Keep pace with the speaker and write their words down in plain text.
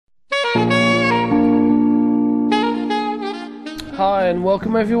Hi and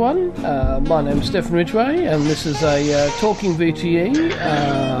welcome everyone. My name is Stephen Ridgway and this is a Talking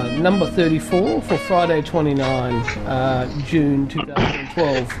VTE number 34 for Friday 29 June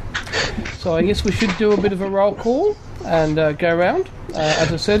 2012. So I guess we should do a bit of a roll call and go around.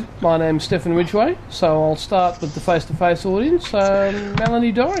 As I said, my name is Stephen Ridgway, so I'll start with the face-to-face audience.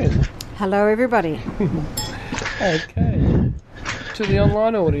 Melanie Dorian. Hello everybody. Okay. To the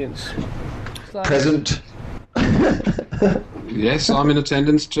online audience. Present. Yes, I'm in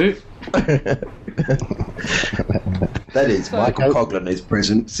attendance too. That is, Michael Coughlin is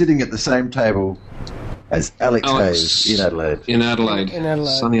present, sitting at the same table as Alex Hayes in Adelaide. In Adelaide.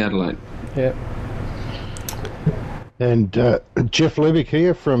 Sunny Adelaide. Yeah. And Jeff Levick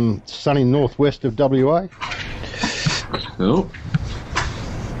here from sunny northwest of WA. Cool.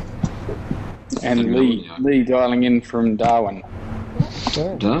 And Lee dialing in from Darwin.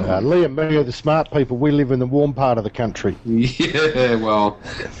 Lee and me are the smart people. We live in the warm part of the country. Yeah, well,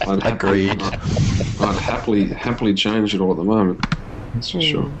 Agreed. I'd happily change it all at the moment. That's for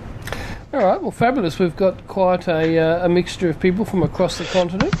sure. All right, well, fabulous. We've got quite a mixture of people from across the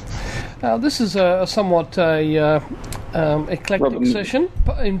continent. This is a somewhat eclectic session.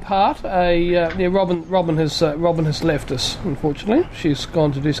 In part, Robin has left us. Unfortunately, she's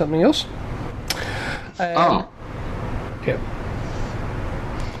gone to do something else. Yeah.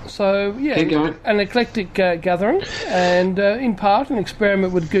 So yeah, an eclectic gathering, and in part an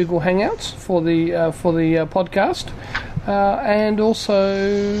experiment with Google Hangouts for the podcast, and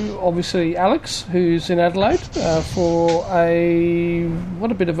also obviously Alex, who's in Adelaide, for a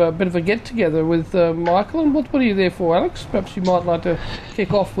bit of a get together with Michael. And what are you there for, Alex? Perhaps you might like to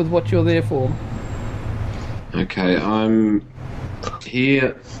kick off with what you're there for. Okay, I'm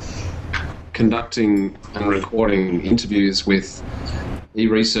here conducting and recording interviews with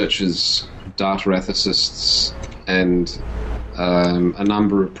e-researchers, data ethicists, and a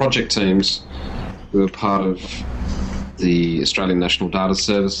number of project teams who are part of the Australian National Data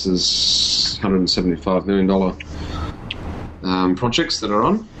Service's $175 million projects that are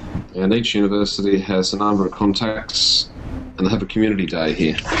on. And each university has a number of contacts, and they have a community day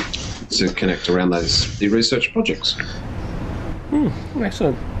here to connect around those e-research projects.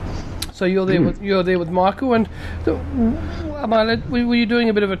 Excellent. So you're there with Michael, and were you doing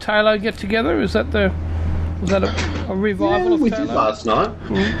a bit of a Taylor get together? Was that a revival of we Taylor? did last night.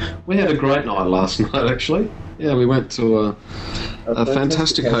 We had a great night last night, actually. Yeah, we went to a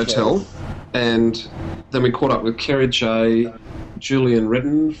fantastic hotel, and then we caught up with Kerry J, Julian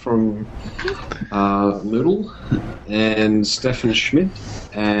Redden from Moodle, and Stefan Schmidt,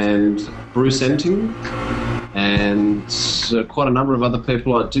 and Bruce Enting, and quite a number of other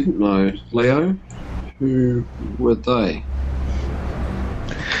people I didn't know. Leo, who were they?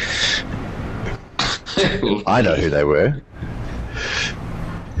 I know who they were.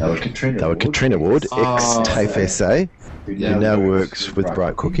 They were Katrina Ward, ex-TAFE SA, who now works with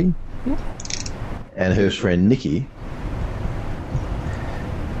Bright Cookie, and her friend Nikki.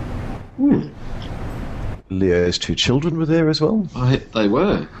 Leo's two children were there as well. They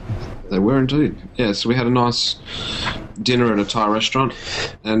were indeed. Yeah, so we had a nice dinner at a Thai restaurant,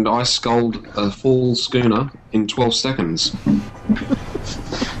 and I sculled a full schooner in 12 seconds.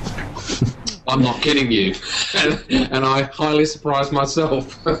 I'm not kidding you. And I highly surprised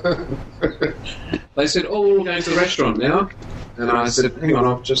myself. They said, we're going to the restaurant now. And I said, hang on,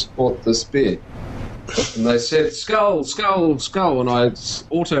 I've just bought this beer. And they said, skull, skull, skull. And I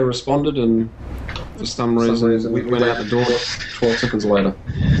auto-responded, and for some reason we went out the door 12 seconds later.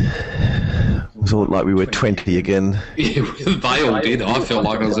 It was all like we were 20 again. Yeah, they all did. I felt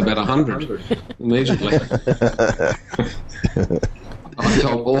like I was about 100 immediately. I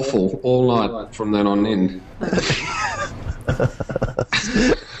felt awful all night from then on in. I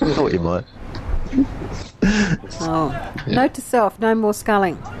thought you might. Note to self, no more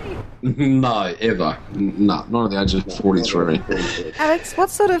sculling. No, ever. No, not at the age of 43. Alex,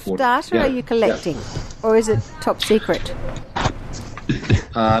 what sort of data are you collecting? Or is it top secret?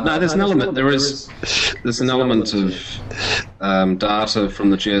 No, there's an element. There's an element of data from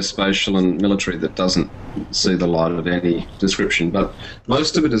the geospatial and military that doesn't see the light of any description, but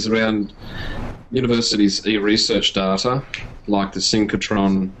most of it is around universities' e-research data, like the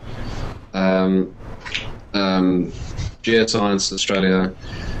synchrotron, Geoscience Australia,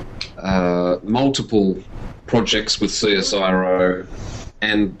 multiple projects with CSIRO,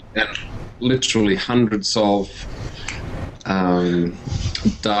 and literally hundreds of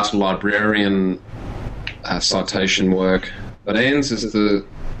data librarian citation work. But ANZ is the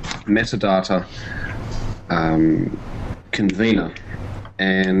metadata convener,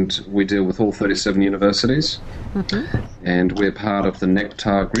 and we deal with all 37 universities. Mm-hmm. And we're part of the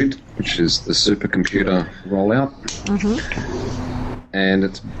Nectar Grid, which is the supercomputer rollout. Mm-hmm. And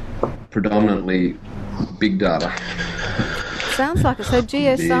it's predominantly big data. Sounds like it. So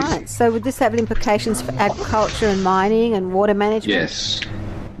geoscience. So would this have implications for agriculture and mining and water management? Yes.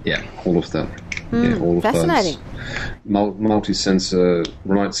 Yeah, all of that. Yeah, all of fascinating. Those multi-sensor,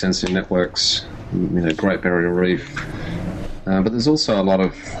 remote sensing networks, Great Barrier Reef. But there's also a lot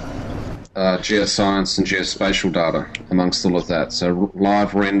of geoscience and geospatial data amongst all of that. So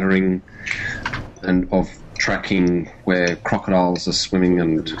live rendering and of tracking where crocodiles are swimming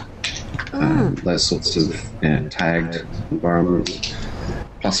and those sorts of tagged environments.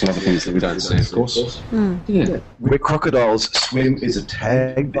 Plus a lot of things that we don't see, of course. Yeah. Where crocodiles swim is a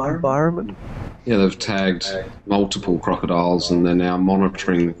tagged environment? Yeah, they've tagged multiple crocodiles and they're now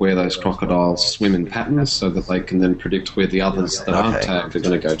monitoring where those crocodiles swim in patterns so that they can then predict where the others that aren't tagged are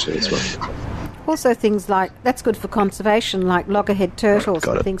going to go to as well. Also things like, that's good for conservation, like loggerhead turtles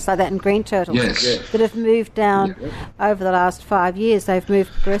and things like that, and green turtles that have moved down over the last 5 years. They've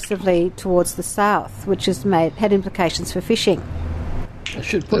moved progressively towards the south, which has had implications for fishing. I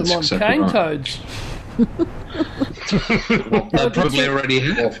should put them on cane toads. They probably already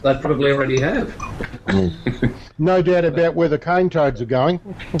have. No doubt about where the cane toads are going.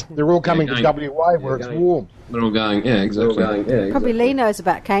 They're all coming to WA where it's warm. They're all going, exactly. Probably Lee knows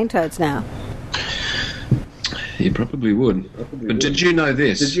about cane toads now. He probably would. But did you know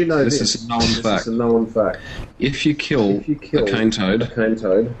this? This is a known fact. If you kill a cane toad,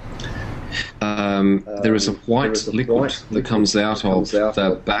 there is a white liquid that comes out of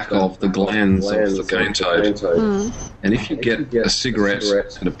the back of the glands of the cane toad. And if you get a cigarette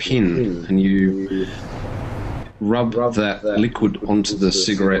and a pin and you rub that liquid onto the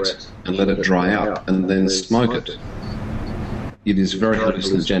cigarette and let it dry out and then smoke it, it is very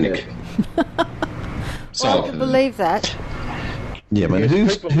hallucinogenic. So I can believe that. Yeah, man. Who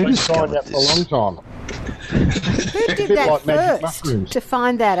signed that for a long time? Who did that first to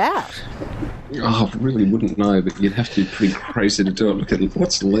find that out? Oh, I really wouldn't know, but you'd have to be pretty crazy to do it. Look at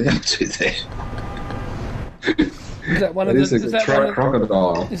what's allowed to there. Is that one of the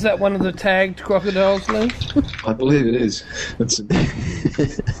crocodile? Is that one of the tagged crocodiles, Lee? I believe it is.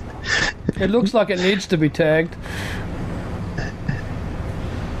 It looks like it needs to be tagged.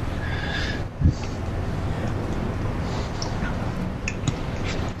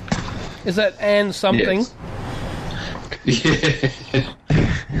 Is that Anne something? Yes.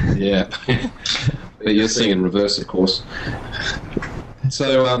 Yeah. But you're seeing in reverse, of course.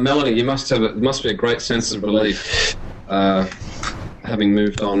 So, Melanie, you must be a great sense of relief, having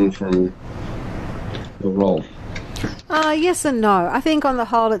moved on from your role. Yes and no. I think on the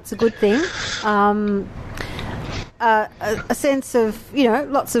whole it's a good thing. A sense of,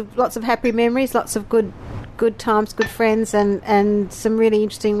 lots of happy memories, lots of good times, good friends, and some really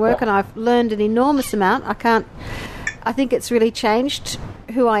interesting work, and I've learned an enormous amount. I think it's really changed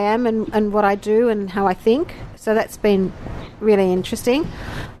who I am and what I do and how I think, so that's been really interesting,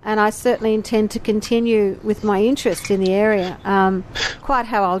 and I certainly intend to continue with my interest in the area. Quite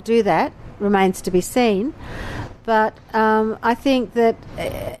how I'll do that remains to be seen, but I think that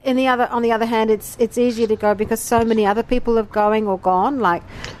on the other hand, it's easier to go because so many other people are going or gone, like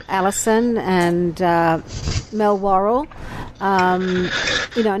Alison and Mel Worrell. A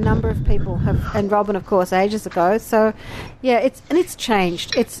number of people have, and Robin, of course, ages ago. So, yeah, it's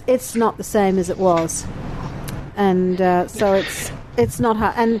changed. It's not the same as it was, and so it's not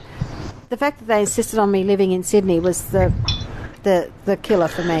hard. And the fact that they insisted on me living in Sydney was the killer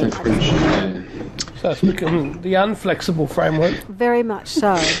for me. So it's become the unflexible framework. Very much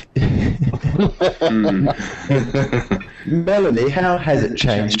so. Melanie, how has it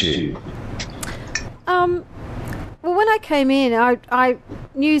changed you? Well, when I came in, I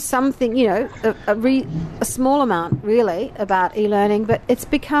knew something, a small amount, really, about e-learning, but it's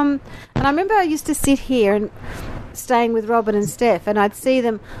become... And I remember I used to sit here and staying with Robin and Steph, and I'd see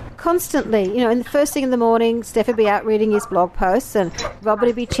them constantly, in the first thing in the morning, Steph would be out reading his blog posts, and Robin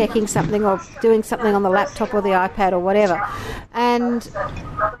would be checking something or doing something on the laptop or the iPad or whatever. And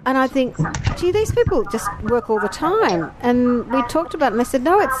I think, gee, these people just work all the time. And we talked about it, and they said,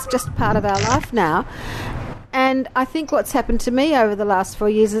 no, it's just part of our life now. And I think what's happened to me over the last 4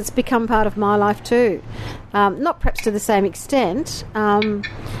 years, it's become part of my life too. Not perhaps to the same extent,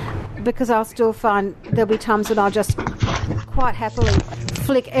 because I'll still find there'll be times when I'll just quite happily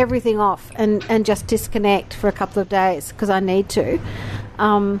flick everything off and just disconnect for a couple of days because I need to.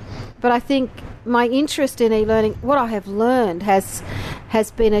 But I think my interest in e-learning, what I have learned has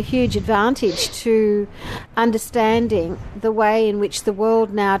been a huge advantage to understanding the way in which the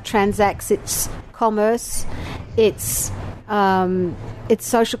world now transacts its commerce, its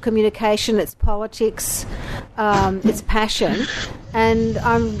social communication, its politics, its passion, and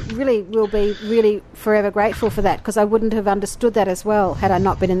I will be forever grateful for that, because I wouldn't have understood that as well had I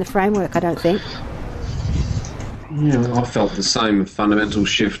not been in the framework, I don't think. Yeah, I felt the same fundamental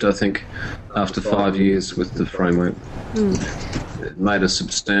shift, I think, after 5 years with the framework. It made a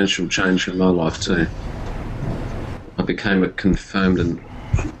substantial change in my life too. I became a confirmed and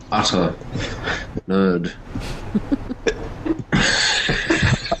utter nerd.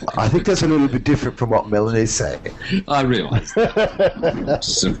 I think that's a little bit different from what Melanie's saying. I realise that.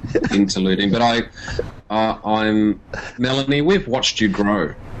 Just interluding, but I'm Melanie. We've watched you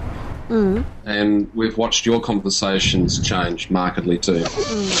grow, and we've watched your conversations change markedly too.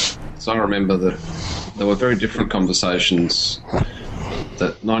 So I remember that there were very different conversations.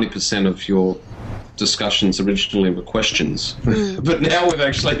 That 90% of your discussions originally were questions, but now we've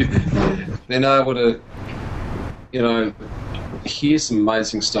actually been able to, hear some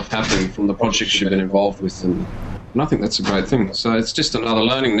amazing stuff happening from the projects you've been involved with, and I think that's a great thing. So it's just another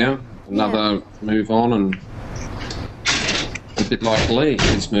learning now, another move on, and a bit like Lee,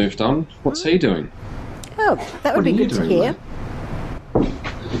 who's moved on. What's he doing? Oh, that would be good to hear.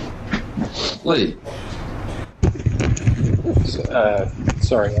 Lee?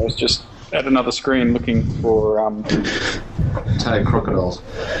 Sorry, I was just at another screen looking for... Tag crocodiles.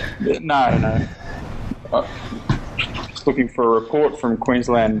 No. Just looking for a report from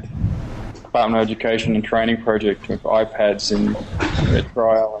Queensland Department of Education and Training Project with iPads in their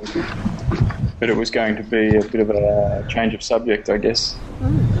trial, but it was going to be a bit of a change of subject, I guess.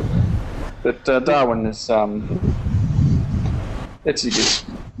 But Darwin is it's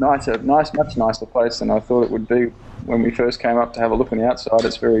nice, much nicer place than I thought it would be when we first came up to have a look on the outside.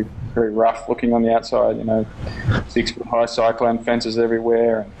 It's very, very rough looking on the outside. 6-foot-high cyclone fences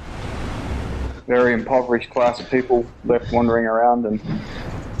everywhere. And very impoverished class of people left wandering around, and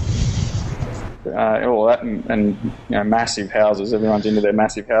all that, and massive houses. Everyone's into their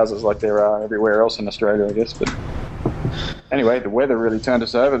massive houses like there are everywhere else in Australia, I guess. But anyway, the weather really turned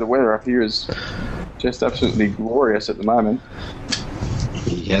us over. The weather up here is just absolutely glorious at the moment.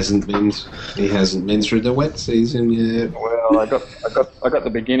 He hasn't been through the wet season yet. Well, I got the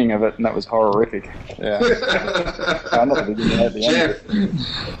beginning of it, and that was horrific. Yeah, not the beginning, at the end.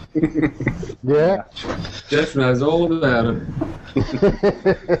 Yeah. Jeff knows all about it.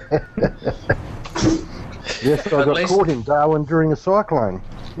 Yes, I got caught in Darwin during a cyclone.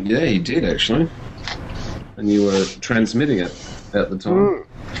 Yeah, he did actually, and you were transmitting it at the time.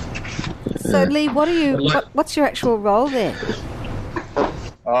 So, Lee, what's your actual role there?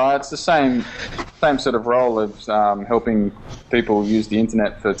 It's the same sort of role of helping people use the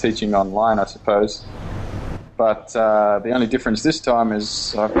internet for teaching online, I suppose. But the only difference this time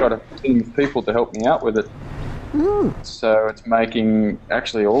is I've got a team of people to help me out with it. So it's making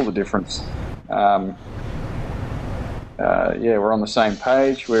actually all the difference. We're on the same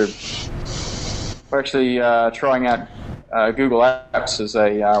page. We're actually trying out Google Apps as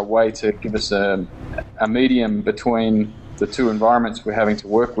a way to give us a medium between the two environments we're having to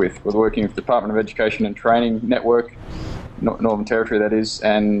work with. We're working with the Department of Education and Training Network, Northern Territory that is,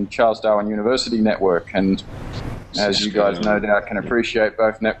 and Charles Darwin University Network. And as you guys no doubt can appreciate,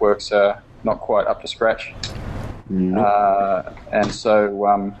 both networks are not quite up to scratch. And so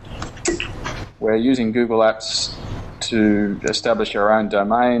we're using Google Apps to establish our own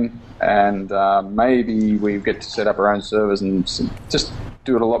domain, and maybe we get to set up our own servers and just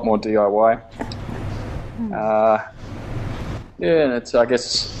do it a lot more DIY. And it's, I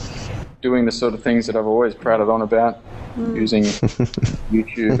guess, doing the sort of things that I've always prated on about, using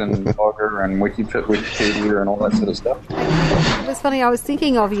YouTube and Blogger and Wikipedia and all that sort of stuff. It was funny, I was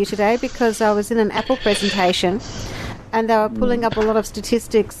thinking of you today because I was in an Apple presentation and they were pulling up a lot of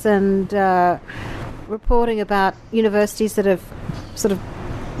statistics and reporting about universities that have sort of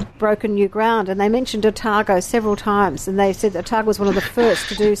broken new ground, and they mentioned Otago several times, and they said Otago was one of the first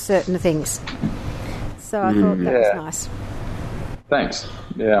to do certain things. So I thought that was nice. Thanks.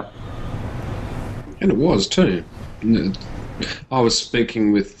 Yeah. And it was too. I was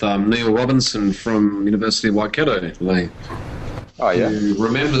speaking with Neil Robinson from University of Waikato, Lee. Oh, yeah. Who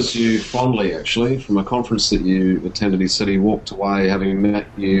remembers you fondly, actually, from a conference that you attended. He said he walked away having met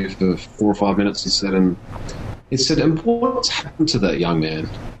you for 4 or 5 minutes, he said, and what's happened to that young man?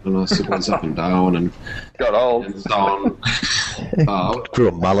 And I said, well, he's up in Darwin and got old. And so on. Grew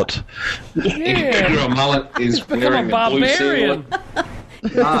a mullet. Yeah. Grew a mullet. He's wearing a blue singlet.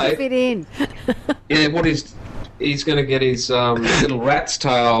 Fit in. Yeah, he's going to get his little rat's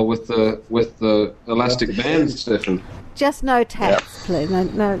tail with the elastic band, Stefan. Just no tats, please.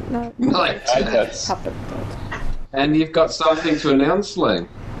 No. No tats. And you've got something to announce, Lee.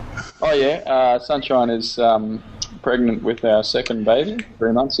 Oh yeah, Sunshine is pregnant with our second baby,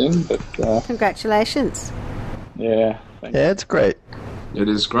 3 months in. But congratulations. Yeah. Yeah, it's great. It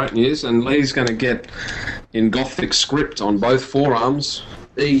is great news, and Lee's going to get in Gothic script on both forearms,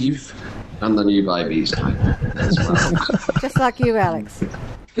 Eve and the new baby's name as well. Just like you, Alex.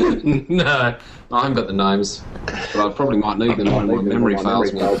 No, I haven't got the names, but I probably might need them when my memory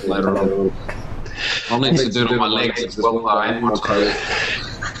fails me later on. I'll need to do it on my legs as well, and my toes.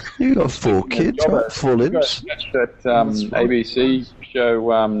 You got 4 kids, right? 4 limbs. That ABC show,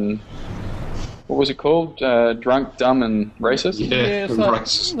 what was it called? Drunk, Dumb and Racist? Yeah, so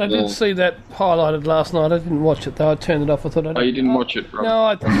I did see that highlighted last night. I didn't watch it though. I turned it off. I thought I. Oh, you didn't watch it, Rob? No,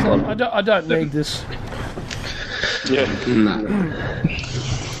 I don't need this. Yeah. No.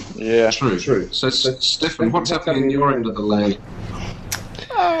 Yeah. True. So, Stefan, what's happening in your end of the land?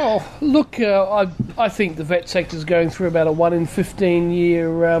 Oh, look, I think the vet sector is going through about a 1 in 15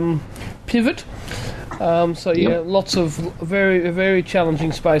 year pivot. Lots of very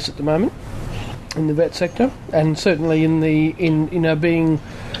challenging space at the moment in the vet sector, and certainly in being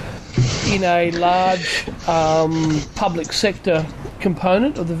in a large public sector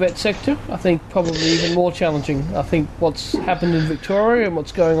component of the vet sector. I think probably even more challenging. I think what's happened in Victoria and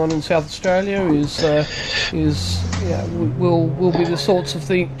what's going on in South Australia will be the sorts of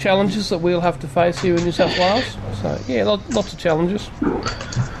challenges that we'll have to face here in New South Wales. So yeah, lots of challenges.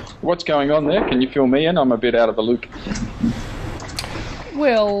 What's going on there? Can you fill me in? I'm a bit out of the loop.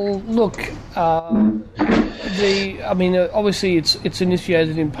 Well, look, obviously it's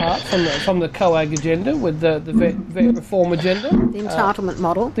initiated in part from the COAG agenda with the vet reform agenda. The entitlement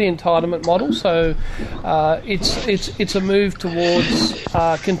model. The entitlement model. So it's a move towards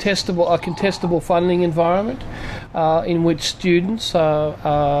a contestable funding environment in which students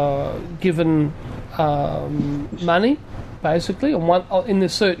are given money, basically, in the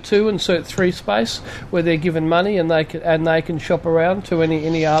Cert 2 and Cert 3 space, where they're given money and they can shop around to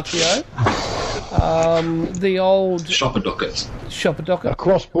any RTO. The old shopper docket.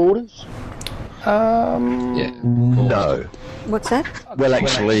 Across borders? Yeah. No. What's that? Well,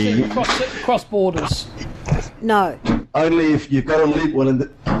 actually, cross borders. No. Only if you've got to live. Well, in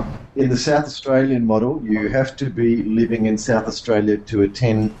the South Australian model, you have to be living in South Australia to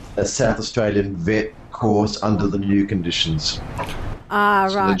attend a South Australian vet course under the new conditions. Ah,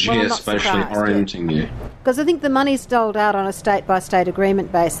 so right. the geospatially orienting you. Because I think the money's doled out on a state-by-state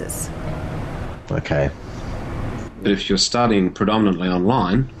agreement basis. Okay. But if you're studying predominantly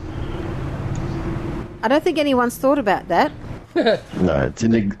online... I don't think anyone's thought about that. No, it's a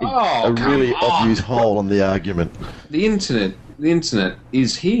really obvious hole in the argument. The internet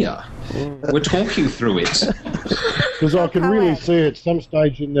is here. We're talking through it. Because I can really see at some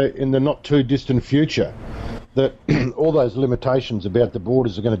stage in the not too distant future that all those limitations about the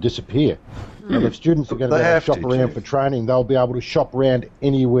borders are going to disappear. And if students are going to shop around for training, they'll be able to shop around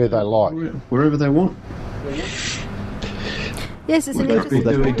anywhere they like. Wherever they want. Yes, it's an interesting...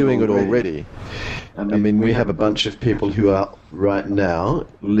 They're doing it already. I mean, we have a bunch of people who are right now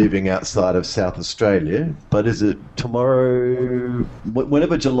living outside of South Australia, but is it tomorrow,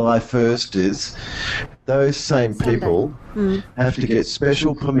 whenever July 1st is, those same people have to get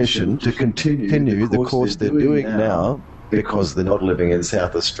special permission to continue the course they're doing now because they're not living in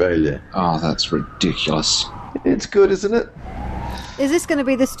South Australia. Oh, that's ridiculous. It's good, isn't it? Is this going to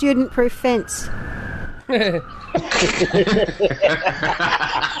be the student-proof fence? I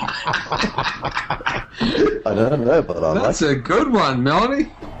don't know, but I That's a good one,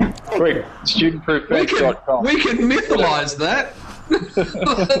 Melanie. Quick, studentproofbank.com. We can mytholise that.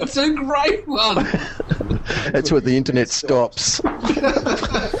 That's a great one. That's where the internet stops.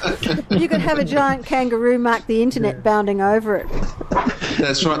 You could have a giant kangaroo mark the internet bounding over it.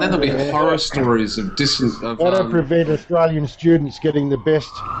 That's right. Then there'll be horror stories of That'll prevent Australian students getting the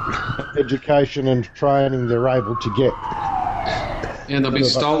best education and training they're able to get. And there'll be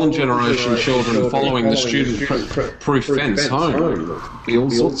stolen generation children following the student-proof fence home. There'll be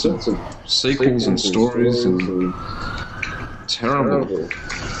all sorts of sequels and stories and terrible.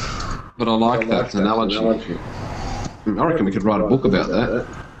 But I like that analogy. I reckon we could write a book about that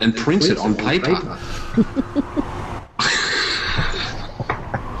and print it on paper.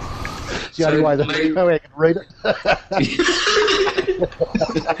 It's the only way that I can read it.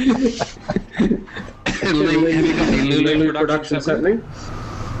 Have you got any Lulu productions happening?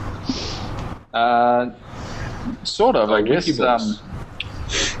 Sort of, I guess.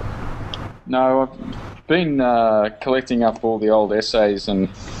 No, I've been collecting up all the old essays and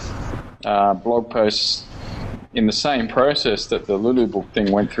blog posts in the same process that the Lulu book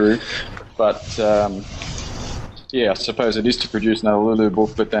thing went through. But, I suppose it is to produce another Lulu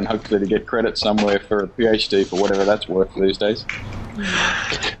book, but then hopefully to get credit somewhere for a PhD for whatever that's worth these days.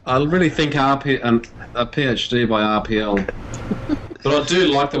 I really think a PhD by RPL. But I do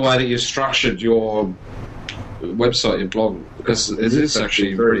like the way that you structured your website, your blog, because it is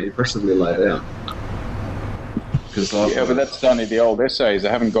actually very impressively laid out. But that's only the old essays. I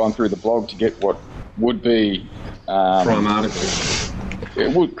haven't gone through the blog to get what would be prime articles.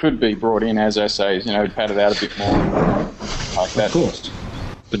 It could be brought in as essays, padded out a bit more like that. Of course.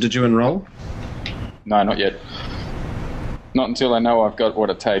 But did you enroll? No, not yet. Not until I know I've got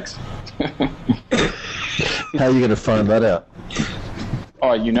what it takes. How are you going to find that out?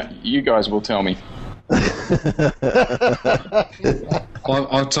 Oh, you guys will tell me.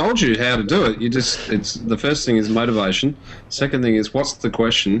 I've told you how to do it. It's the first thing is motivation. Second thing is what's the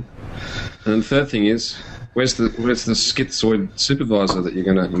question, and the third thing is where's the schizoid supervisor that you're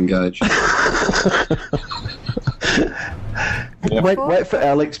going to engage. Wait for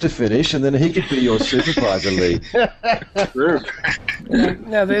Alex to finish, and then he could be your supervisor, Lee.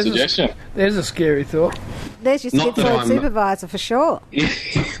 Now there's a scary thought. There's your schizoid supervisor for sure.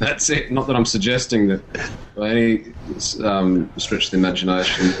 That's it. Not that I'm suggesting that by any stretch of the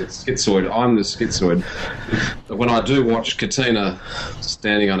imagination it's schizoid. I'm the schizoid. But when I do watch Katina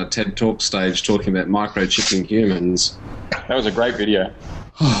standing on a TED Talk stage talking about microchipping humans... That was a great video.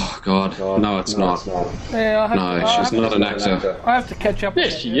 Oh, God. No, it's not. Yeah, she's not an actor. I have to catch up.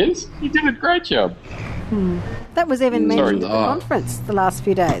 Yes, she is. You did a great job. That was even mentioned at the conference the last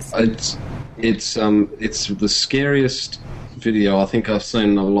few days. It's the scariest video I think I've seen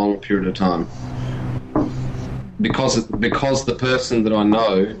in a long period of time. Because the person that I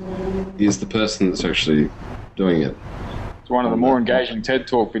know is the person that's actually doing it. It's one of the more engaging TED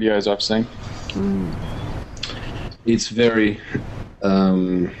Talk videos I've seen. It's very...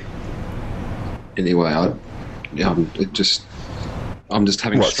 anyway, I'm just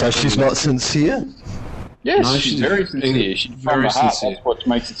having... What, so she's not sincere? Yes, no, she's very sincere. She's very sincere. That's what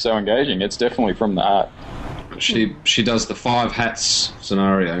makes it so engaging. It's definitely from the heart. She does the 5 hats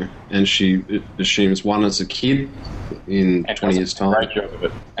scenario, and she assumes one as a kid in 20 years' time. Great job of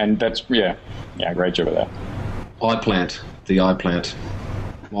it. And that's, great job of that. The eye plant.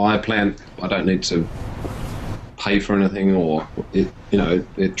 My eye plant, I don't need to pay for anything, or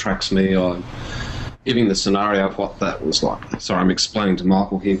it tracks me, or giving the scenario of what that was like. Sorry, I'm explaining to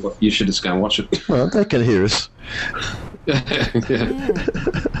Michael here, but you should just go and watch it. Well, they can hear us. But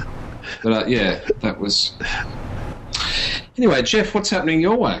that was... Anyway, Jeff, what's happening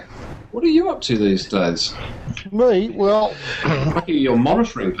your way? What are you up to these days? Me? Well... Lucky you're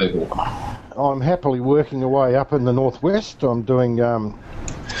monitoring people. I'm happily working away up in the northwest. I'm doing...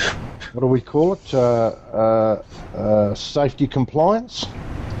 what do we call it? Safety compliance,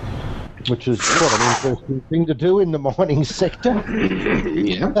 which is quite an interesting thing to do in the mining sector.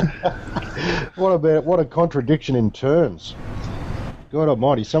 Yeah. What a contradiction in terms. God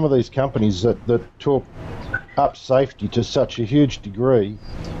almighty, some of these companies that talk up safety to such a huge degree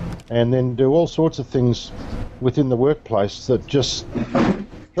and then do all sorts of things within the workplace that just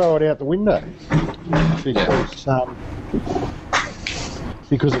throw it out the window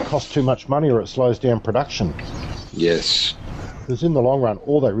because it costs too much money or it slows down production. Yes. Because in the long run,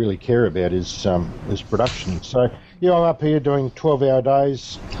 all they really care about is production. So, I'm up here doing 12-hour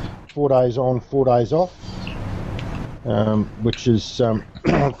days, 4 days on, 4 days off, which is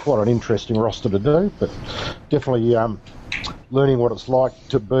quite an interesting roster to do, but definitely learning what it's like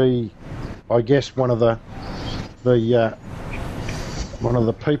to be, I guess, one of the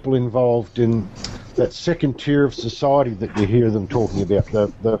people involved in that second tier of society that you hear them talking about,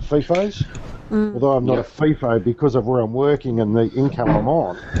 the FIFOs. Although I'm not a FIFO because of where I'm working and the income I'm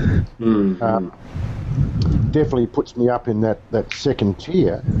on, definitely puts me up in that second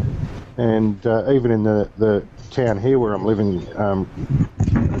tier. And even in the town here where I'm living,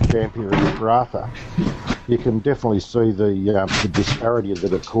 Dampier and Karratha, you can definitely see the disparity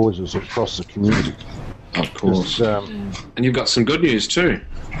that it causes across the community. Of course. And you've got some good news too.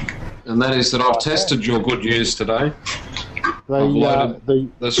 And that is that I've tested your good news today. I've loaded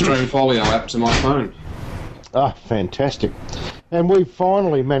the Streamfolio app to my phone. Fantastic. And we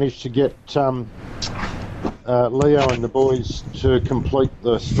finally managed to get Leo and the boys to complete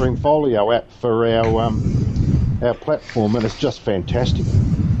the Streamfolio app for our platform, and it's just fantastic.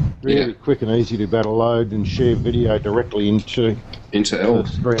 Really quick and easy to be able to load and share video directly into L. The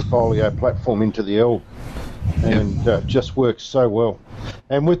Streamfolio platform, into the L. And just works so well.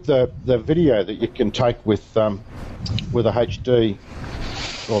 And with the video that you can take with a HD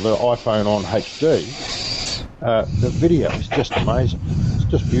or the iPhone on HD, the video is just amazing. It's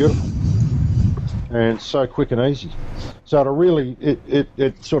just beautiful. And it's so quick and easy. So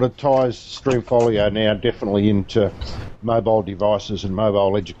it sort of ties Streamfolio now definitely into mobile devices and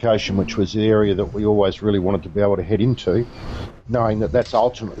mobile education, which was the area that we always really wanted to be able to head into, knowing that that's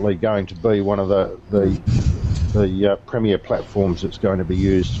ultimately going to be one of the premier platforms that's going to be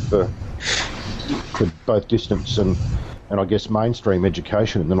used for both distance and I guess mainstream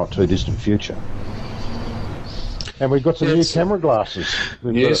education in the not too distant future. And we've got some new camera glasses.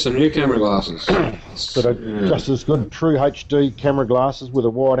 Some new camera glasses. that are just as good, true HD camera glasses with a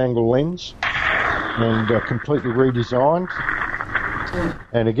wide-angle lens and completely redesigned.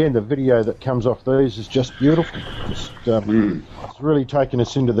 And again, the video that comes off these is just beautiful. It's really taken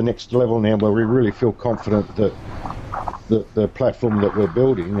us into the next level now where we really feel confident that the platform that we're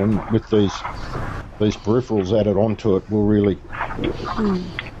building and with these peripherals added onto it will really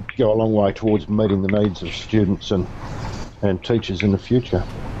go a long way towards meeting the needs of students and teachers in the future.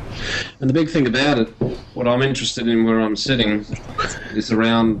 And the big thing about it, what I'm interested in where I'm sitting, is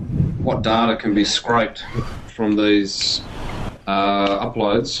around what data can be scraped from these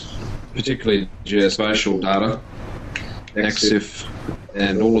uploads, particularly geospatial data, EXIF,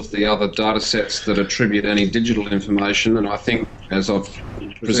 and all of the other data sets that attribute any digital information. And I think, as I've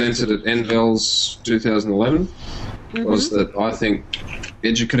presented at NVELS 2011, was that I think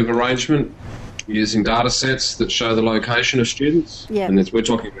educative arrangement using data sets that show the location of students, and we're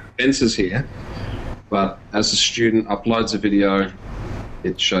talking about fences here, but as a student uploads a video,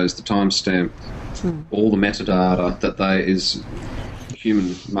 it shows the timestamp, all the metadata that is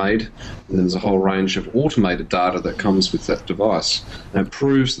human-made, and there's a whole range of automated data that comes with that device. And it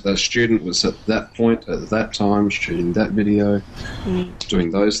proves that student was at that point, at that time, shooting that video,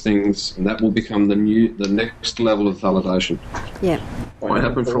 doing those things, and that will become the next level of validation. Yeah. Won't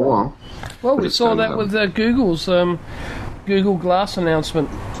happen for a while. Well, we saw that with Google's Google Glass announcement.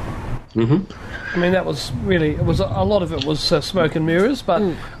 Mm-hmm. I mean, that was really, a lot of it was smoke and mirrors, but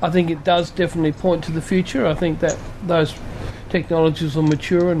I think it does definitely point to the future. I think that those technologies will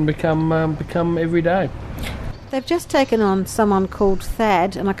mature and become everyday. They've just taken on someone called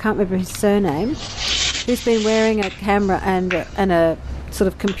Thad, and I can't remember his surname, who's been wearing a camera and a sort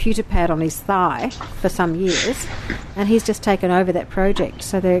of computer pad on his thigh for some years, and he's just taken over that project.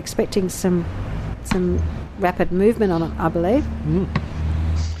 So they're expecting some rapid movement on it, I believe.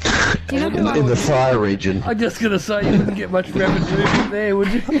 Do you know in the thigh region. I'm just going to say you wouldn't get much rapid movement there,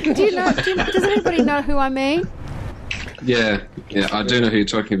 would you? Does anybody know who I mean? Yeah, I do know who you're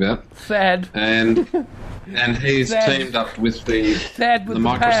talking about. Thad. And he's teamed up with the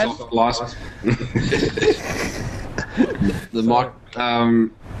Microsoft license.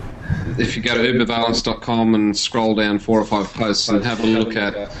 If you go to ubervalence.com and scroll down 4 or 5 posts and have a look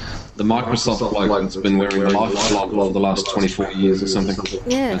at the Microsoft bloke that's been wearing the LifeLock for the last 24 years or something.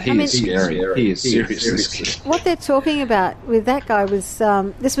 Yeah, and he is scary. He is seriously scary. What they're talking about with that guy was,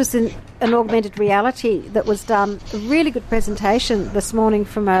 this was an augmented reality that was done, a really good presentation this morning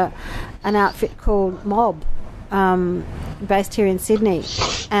from an outfit called Mob, based here in Sydney.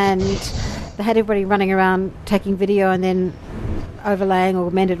 And they had everybody running around taking video and then overlaying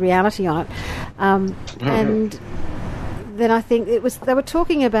augmented reality on it. And then I think they were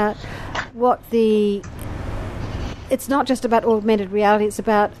talking about it's not just about augmented reality, it's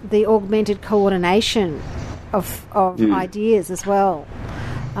about the augmented coordination of ideas as well.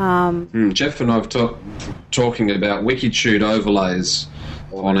 Jeff and I have talking about Wikitude overlays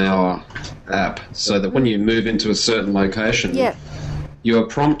on our app, so that when you move into a certain location, you are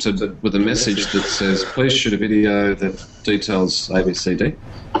prompted with a message that says, please shoot a video that details ABCD.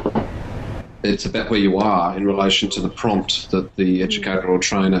 It's about where you are in relation to the prompt that the educator or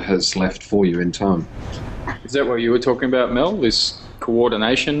trainer has left for you in time. Is that what you were talking about, Mel? This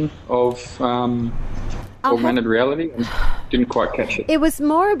coordination of augmented reality? I didn't quite catch it. It was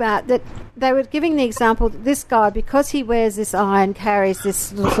more about that they were giving the example that this guy, because he wears this eye and carries this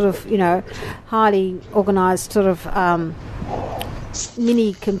sort of, highly organised sort of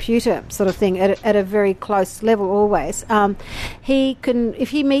mini computer sort of thing at a very close level always, he can, if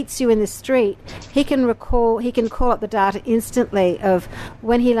he meets you in the street, he can call up the data instantly of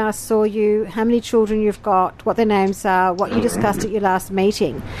when he last saw you, how many children you've got, what their names are, what you discussed at your last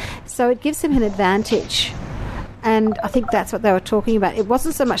meeting. So it gives him an advantage, and I think that's what they were talking about. It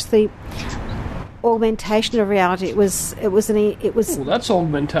wasn't so much the augmentation of reality. It was. Well, that's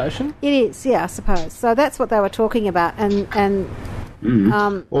augmentation. It is, yeah, I suppose. So that's what they were talking about, and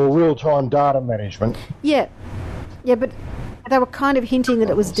or real-time data management. Yeah, but they were kind of hinting that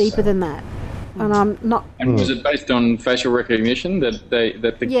it was deeper than that. And I'm not. And was it based on facial recognition that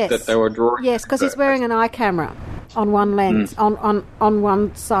they were drawing? Yes, because he's wearing an eye camera on one lens, on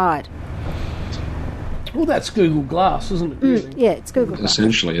one side. Well, that's Google Glass, isn't it? Really? Yeah, it's Google Glass.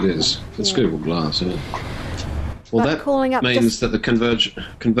 Essentially, it is. It's Google Glass. Yeah. Well, that means that the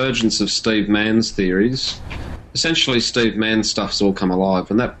convergence of Steve Mann's theories, essentially Steve Mann's stuff's all come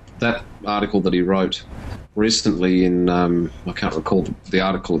alive, and that article that he wrote recently in I can't recall the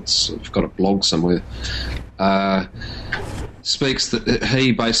article. I've got a blog somewhere. Speaks that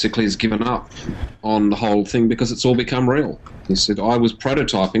he basically has given up on the whole thing because it's all become real. He said, I was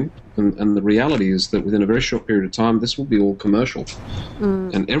prototyping, and the reality is that within a very short period of time, this will be all commercial.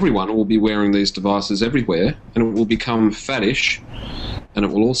 And everyone will be wearing these devices everywhere, and it will become faddish, and it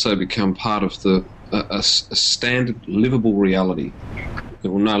will also become part of a standard livable reality. It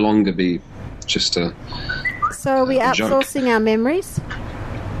will no longer be just a So are we outsourcing our memories?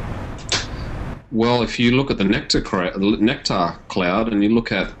 Well, if you look at the Nectar cloud and you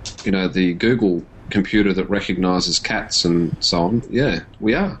look at, the Google computer that recognises cats and so on, yeah,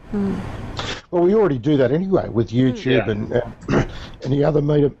 we are. Well, we already do that anyway with YouTube and any other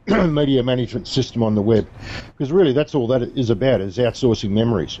media management system on the web, because really that's all that is about, is outsourcing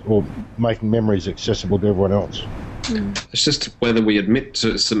memories or making memories accessible to everyone else. It's just whether we admit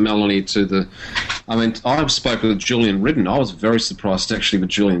to Melanie I've spoken with Julian Ridden. I was very surprised actually with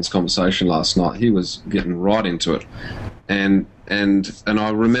Julian's conversation last night. He was getting right into it. And I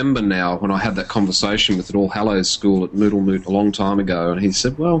remember now when I had that conversation with the All Hallows School at Moodle Moot a long time ago, and he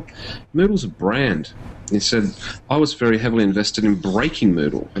said, well, Moodle's a brand. He said, I was very heavily invested in breaking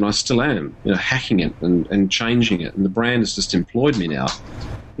Moodle, and I still am, hacking it and changing it, and the brand has just employed me now.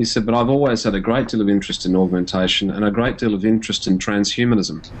 He said, but I've always had a great deal of interest in augmentation and a great deal of interest in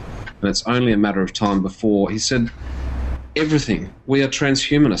transhumanism. And it's only a matter of time before, he said, everything. We are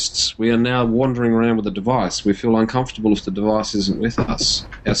transhumanists. We are now wandering around with a device. We feel uncomfortable if the device isn't with us.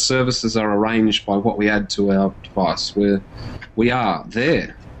 Our services are arranged by what we add to our device. We are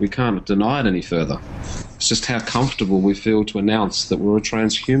there. We can't deny it any further. It's just how comfortable we feel to announce that we're a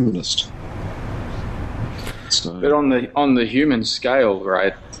transhumanist. So. But on the human scale,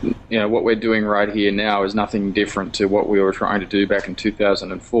 right, what we're doing right here now is nothing different to what we were trying to do back in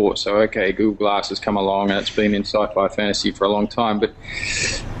 2004. So, okay, Google Glass has come along and it's been in sci-fi fantasy for a long time, but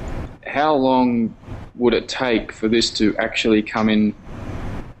how long would it take for this to actually come in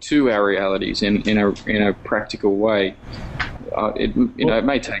to our realities in a practical way? It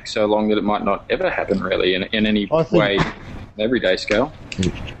may take so long that it might not ever happen really in any way, everyday scale.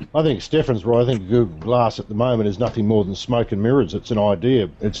 I think Stefan's right. I think Google Glass at the moment is nothing more than smoke and mirrors. It's an idea.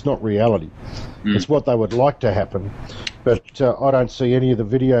 It's not reality. It's what they would like to happen. But I don't see any of the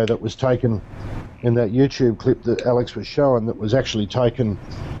video that was taken in that YouTube clip that Alex was showing that was actually taken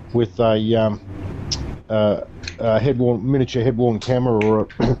with a miniature head-worn camera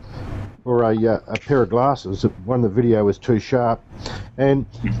or a pair of glasses. One of the video was too sharp. And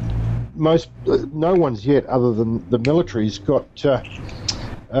no one's yet, other than the military's got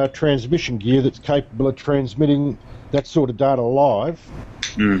transmission gear that's capable of transmitting that sort of data live.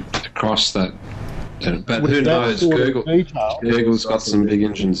 Across that. But who knows? Google's got some big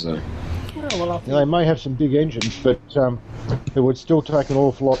engines though. They may have some big engines, but it would still take an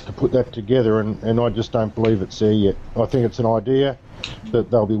awful lot to put that together, and I just don't believe it's there yet. I think it's an idea that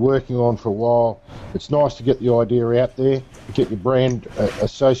they'll be working on for a while. It's nice to get the idea out there, get your brand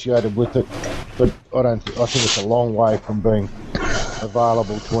associated with it, but I think it's a long way from being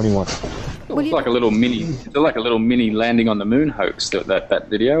available to anyone. It's like a little mini landing on the moon hoax, that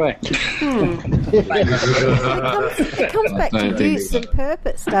video, eh? It comes back to use and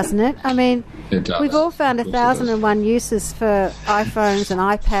purpose, doesn't it? I mean, we've all found 1,001 uses for iPhones and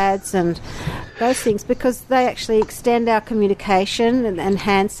iPads and those things because they actually extend our communication and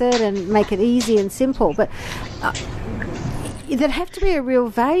enhance it and make it easy and simple. But there'd have to be a real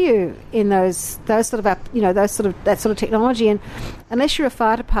value in that sort of technology, and unless you're a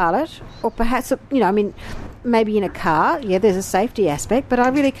fighter pilot or perhaps maybe in a car, there's a safety aspect, but I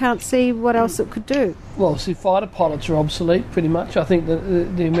really can't see what else it could do. Well, see, fighter pilots are obsolete pretty much. I think that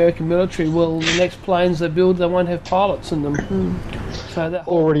the American military the next planes they build, they won't have pilots in them. So that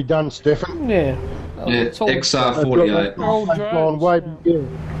already done, Stefan. Yeah. It's all XR-48.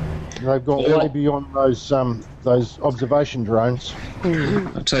 They've gone way beyond those observation drones.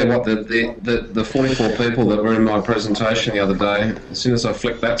 I'll tell you what, the 44 people that were in my presentation the other day, as soon as I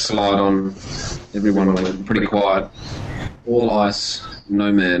flicked that slide on, everyone went pretty quiet. All ice,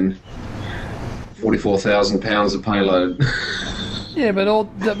 no man, 44,000 pounds of payload. Yeah, but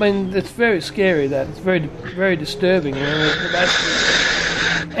it's very scary. It's very, very disturbing. They're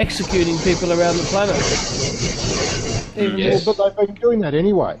basically executing people around the planet. Well, but they've been doing that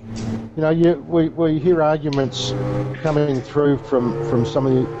anyway. We hear arguments coming through from some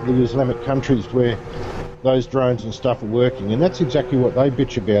of the Islamic countries where those drones and stuff are working, and that's exactly what they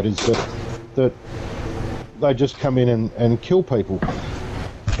bitch about, is that they just come in and kill people.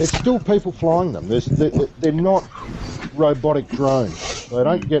 It's still people flying them. They're not robotic drones. They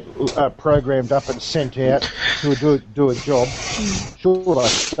don't get programmed up and sent out to do a job. Sure, they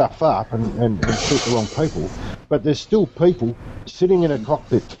stuff up and shoot the wrong people, but there's still people sitting in a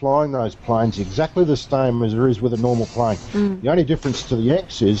cockpit flying those planes exactly the same as there is with a normal plane. The only difference to the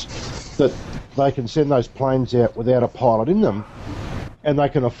Yanks is that they can send those planes out without a pilot in them, and they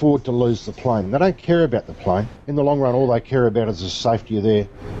can afford to lose the plane. They don't care about the plane. In the long run, all they care about is the safety of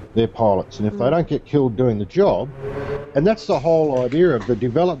their pilots. And if they don't get killed doing the job, and that's the whole idea of the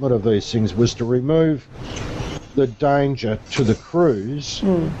development of these things, was to remove the danger to the crews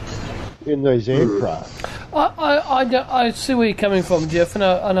in these aircraft. I see where you're coming from, Jeff, and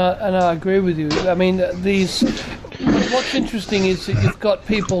I agree with you. I mean, what's interesting is that you've got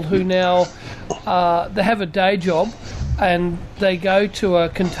people who now they have a day job, and they go to a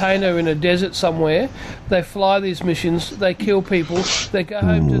container in a desert somewhere, they fly these missions, they kill people, they go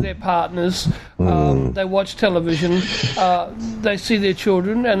home to their partners, they watch television, they see their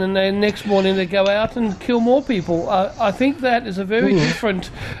children, and then the next morning they go out and kill more people. I think that is a very different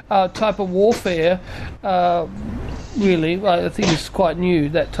type of warfare, really. I think it's quite new,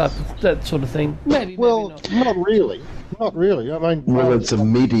 that sort of thing. Maybe not. Not really. Not really. I mean, well, it's a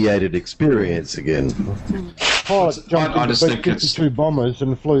mediated experience again. Pilots jumped into 52 bombers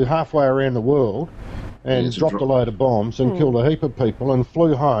and flew halfway around the world and dropped a load of bombs and killed a heap of people and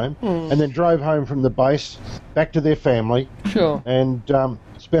flew home and then drove home from the base back to their family. Sure. And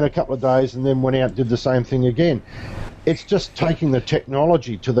spent a couple of days and then went out and did the same thing again. It's just taking the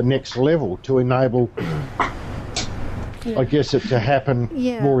technology to the next level to enable... I guess it to happen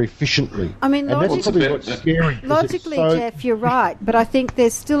more efficiently. I mean, logically, Jeff, you're right, but I think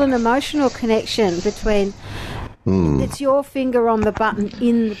there's still an emotional connection between it's your finger on the button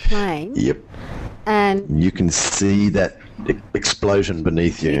in the plane. Yep. And you can see that explosion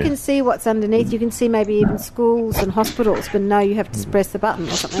beneath you. You can see what's underneath. You can see maybe even schools and hospitals, but no, you have to press the button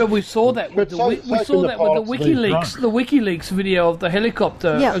or something. So we saw that with the WikiLeaks video of the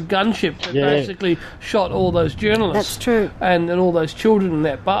helicopter, a gunship that basically shot all those journalists. That's true. And all those children in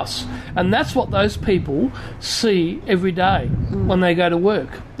that bus. And that's what those people see every day when they go to work.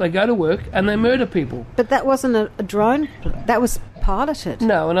 They go to work and they murder people. But that wasn't a drone. That was piloted.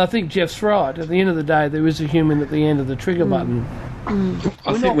 No, and I think Jeff's right. At the end of the day, there is a human at the end of the trigger button.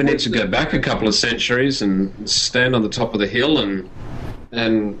 I think we need to go back a couple of centuries and stand on the top of the hill and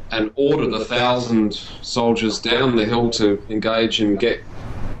order the 1,000 soldiers down the hill to engage and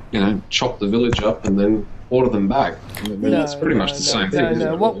chop the village up and then order them back. It's pretty much the same thing.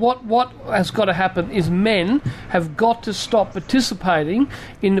 No. What has got to happen is men have got to stop participating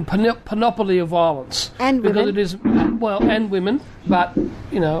in the panoply of violence. And because women. It is, and women. But,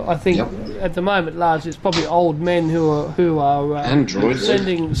 I think at the moment, largely, it's probably old men who are and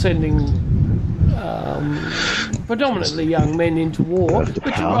droids. sending predominantly young men into war.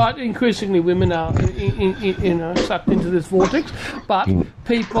 But you're right, increasingly women are sucked into this vortex. But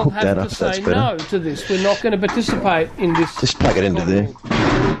people have to say no to this. We're not going to participate in this. Just plug it into there.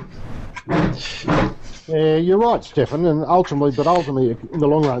 Yeah, you're right, Stefan. And ultimately, in the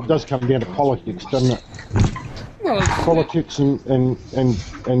long run, it does come down to politics, doesn't it? Well, politics and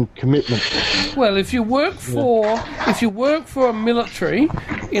commitment. Well, if you work for a military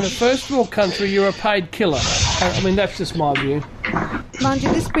in a first world country, you're a paid killer. I mean, that's just my view. Mind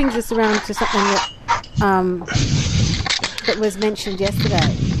you, this brings us around to something that was mentioned yesterday.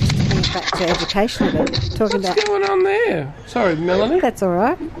 Just to bring it back to education a bit. What's going on there? Sorry, Melanie. That's all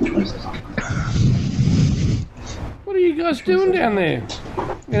right. What are you guys doing down there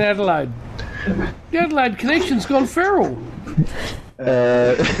in Adelaide? The Adelaide connection's gone feral.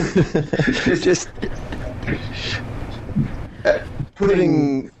 Just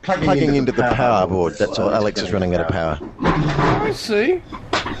plugging into the power board. That's all. Alex is running out of power. I see.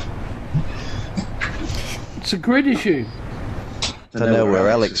 It's a grid issue. So now where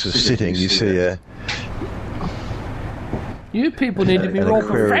Alex was sitting, you see you people need to be more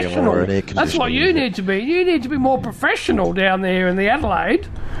professional. That's what you need to be. You need to be more professional down there in the Adelaide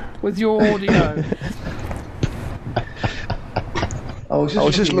with your audio. I was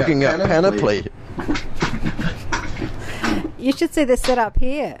just looking at Panoply. You should see the setup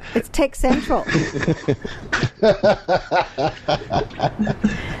here. It's Tech Central.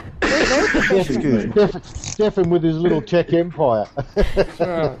 Stefan with his little tech empire. That's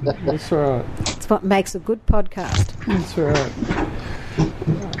right. That's right. It's what makes a good podcast. That's right.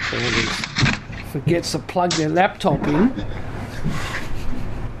 Somebody forgets to plug their laptop in.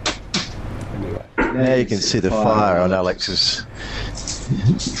 Anyway. Now you can see the fire on Alex's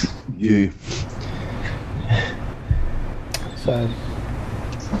view. So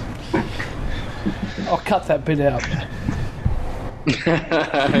I'll cut that bit out.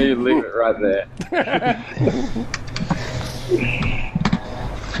 You leave it right there.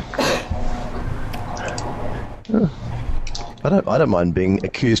 I don't mind being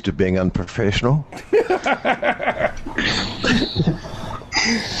accused of being unprofessional.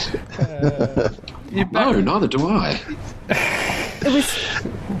 No, neither do I.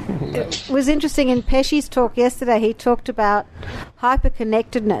 It was interesting in Pesci's talk yesterday. He talked about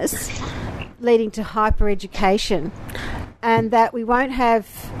hyperconnectedness leading to hyper-education, and that we'll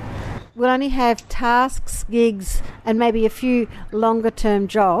only have tasks, gigs, and maybe a few longer-term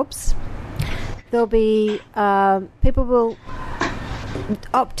jobs. There'll be people will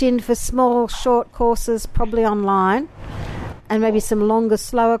opt in for small, short courses, probably online, and maybe some longer,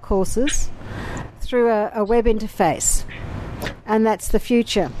 slower courses through a web interface, and that's the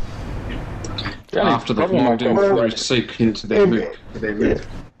future. After they've logged in through Seek into their MOOC.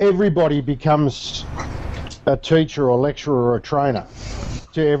 Everybody becomes a teacher or lecturer or a trainer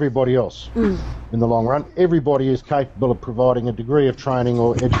to everybody else in the long run. Everybody is capable of providing a degree of training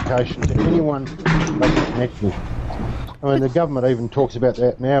or education to anyone they can connect with. I mean, the government even talks about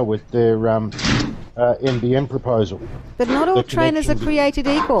that now with their NBN proposal. But not all trainers are created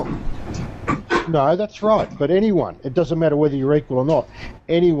equal. No, that's right. But anyone, it doesn't matter whether you're equal or not,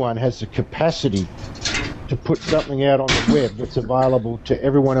 anyone has the capacity to put something out on the web that's available to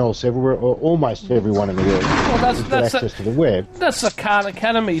everyone else, everywhere, or almost everyone in the world. Well, that's access to the web. That's the Khan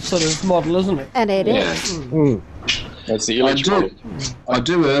Academy sort of model, isn't it? And it is. That's the eligible. I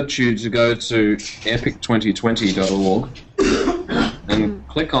do urge you to go to epic2020.org and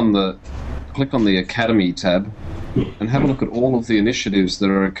click on the Academy tab and have a look at all of the initiatives that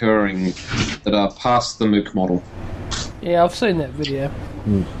are occurring that are past the MOOC model. Yeah, I've seen that video.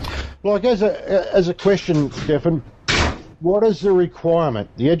 Like, as a question, Stefan, what is the requirement,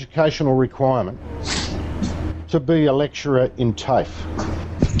 the educational requirement, to be a lecturer in TAFE?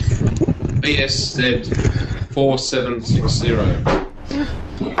 BSZ 4760.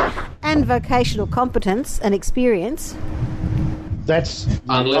 And vocational competence and experience. That's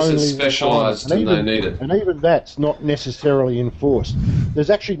unless it's specialised and they need it. And even that's not necessarily enforced. There's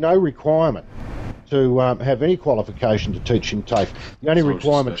actually no requirement to have any qualification to teach in TAFE. The only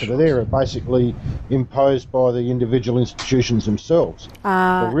requirements that are there are basically imposed by the individual institutions themselves.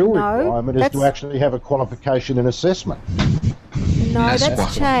 The real requirement is to actually have a qualification in assessment. No,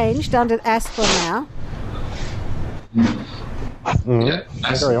 that's changed under ASPA now. Yeah,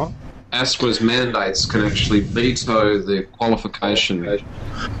 carry on. ASPA's mandates can actually veto the qualification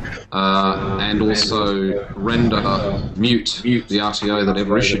and also render mute the RTO that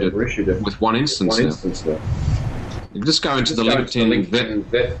ever issued it with one instance now. You can just go into the LinkedIn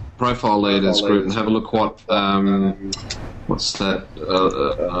vet profile leaders group and have a look what's that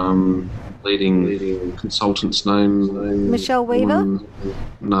leading consultant's name? Michelle Weaver?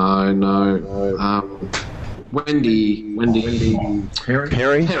 No. Wendy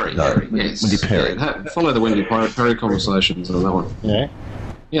Perry? No, yes. Wendy Perry. Yeah, follow the Wendy Perry conversations on that one. Yeah,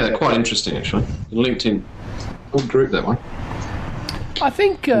 they're quite interesting actually. LinkedIn, good group that one. I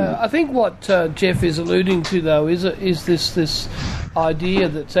think what Jeff is alluding to though is this idea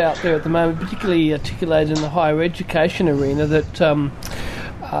that's out there at the moment, particularly articulated in the higher education arena, that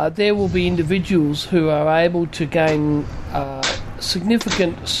there will be individuals who are able to gain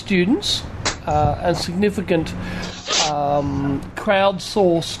significant students and significant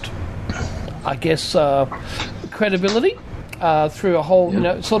crowdsourced, I guess, credibility through a whole,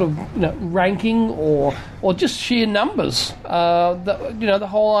 ranking or just sheer numbers. The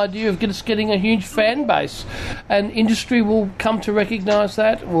whole idea of just getting a huge fan base, and industry will come to recognise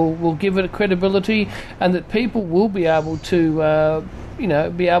that, will give it a credibility, and that people will be able to,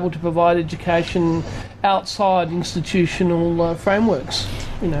 provide education outside institutional frameworks.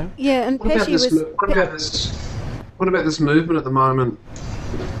 Yeah, and what about this movement at the moment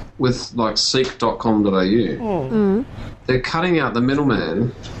with like seek.com.au? They're cutting out the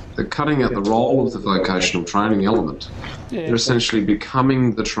middleman. They're cutting out the role of the vocational training element. Yeah. They're essentially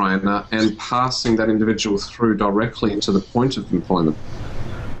becoming the trainer and passing that individual through directly to the point of employment,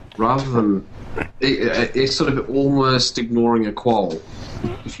 rather than it's sort of almost ignoring a qual.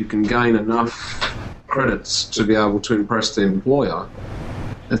 If you can gain enough credits to be able to impress the employer,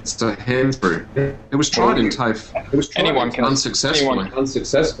 it's a hand through. It was tried in TAFE.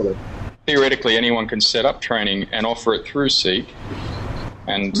 Unsuccessfully. Theoretically, anyone can set up training and offer it through SEEK,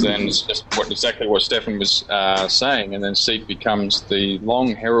 and then it's just exactly what Stefan was saying, and then SEEK becomes the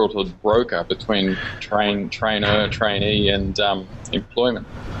long heralded broker between trainer, trainee, and employment.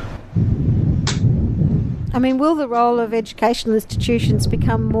 I mean, will the role of educational institutions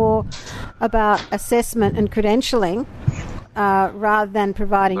become more about assessment and credentialing rather than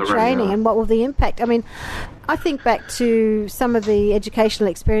providing training? And what will the impact? I mean, I think back to some of the educational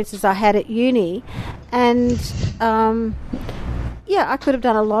experiences I had at uni, and I could have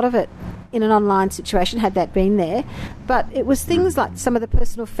done a lot of it in an online situation had that been there, but it was things like some of the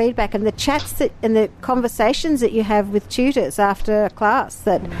personal feedback and the chats and the conversations that you have with tutors after class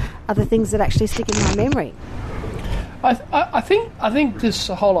that are the things that actually stick in my memory. I think this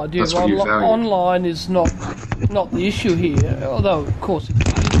whole idea of online is not the issue here, although of course it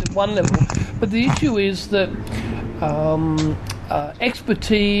is at one level, but the issue is that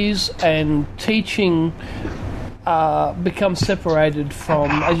expertise and teaching become separated from,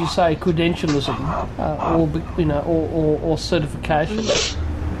 as you say, credentialism or certification,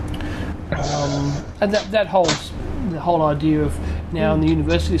 and that the whole idea of now in the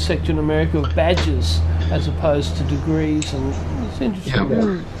university sector in America of badges as opposed to degrees, and it's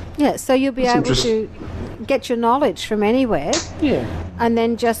interesting. Yeah, so you'll be able to get your knowledge from anywhere, and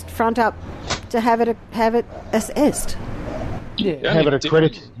then just front up to have it assessed. Yeah, have it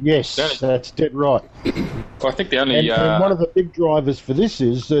accredited. Yes, that's dead right. Well, I think the only and one of the big drivers for this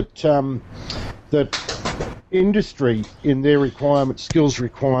is that that industry in their skills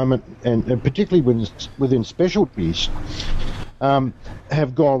requirement, and particularly within specialties,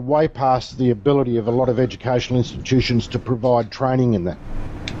 have gone way past the ability of a lot of educational institutions to provide training in that.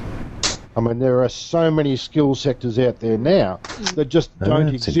 I mean, there are so many skill sectors out there now that just don't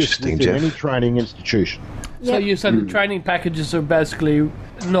exist within any training institution. So you said the training packages are basically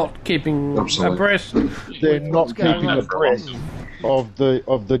not keeping abreast. They're not keeping abreast of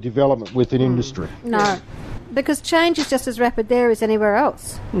the development within industry. No, because change is just as rapid there as anywhere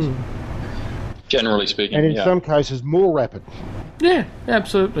else. Generally speaking, and in some cases more rapid. Yeah,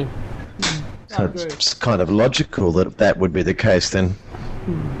 absolutely. So it's kind of logical that would be the case then.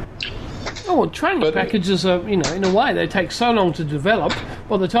 Oh, well, training packages are, in a way, they take so long to develop.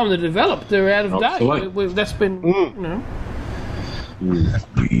 By the time they're developed, they're out of date. That's been,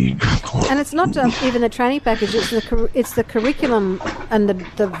 And it's not just even the training package; it's the curriculum and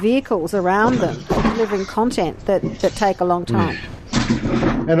the vehicles around them for delivering content that take a long time.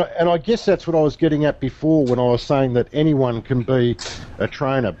 And I guess that's what I was getting at before when I was saying that anyone can be a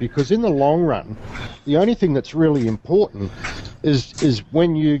trainer, because in the long run, the only thing that's really important is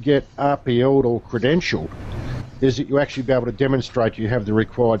when you get RPL'd or credentialed, is that you actually be able to demonstrate you have the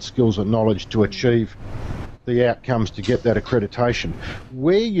required skills and knowledge to achieve the outcomes to get that accreditation.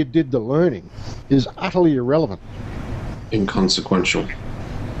 Where you did the learning is utterly irrelevant. Inconsequential.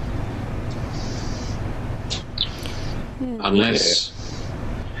 Unless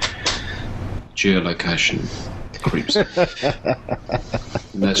geolocation creeps in.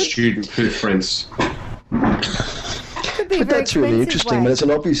 And that student preference. But that's really interesting. But it's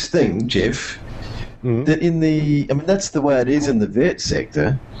an obvious thing, Jeff, that that's the way it is in the vet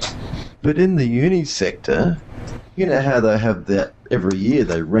sector, but in the uni sector, you know how they have that every year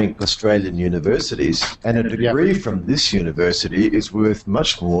they rank Australian universities, and a degree from this university is worth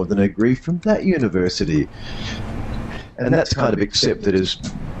much more than a degree from that university. And that's kind of accepted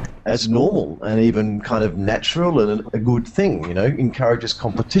as normal and even kind of natural and a good thing, encourages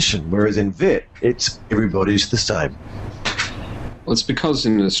competition, whereas in vet, it's everybody's the same. Well, it's because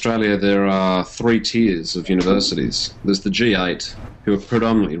in Australia there are 3 tiers of universities. There's the G8, who are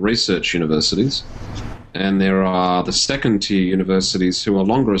predominantly research universities, and there are the second-tier universities who are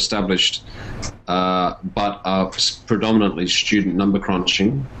longer established but are predominantly student number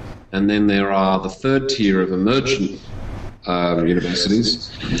crunching, and then there are the third tier of emergent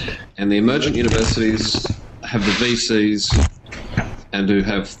universities, and the emergent universities have the VCs and who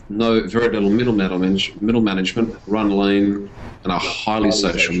have very little middle management, run lean, and are highly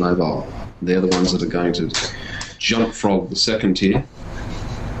social mobile. They're the ones that are going to jump frog the second tier.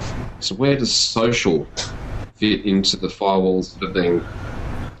 So where does social fit into the firewalls that are being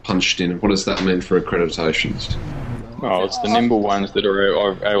punched in? What does that mean for accreditations? Well, it's the nimble ones that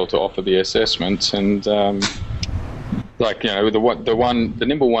are able to offer the assessments, and Like, the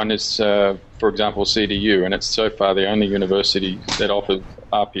nimble one is, for example, CDU, and it's so far the only university that offers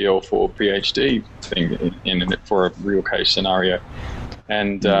RPL for PhD thing in it for a real case scenario.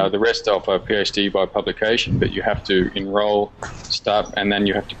 And the rest offer PhD by publication, but you have to enroll, start, and then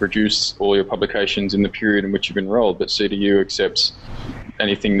you have to produce all your publications in the period in which you've enrolled. But CDU accepts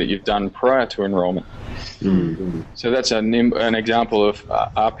anything that you've done prior to enrollment. Mm-hmm. So that's an example of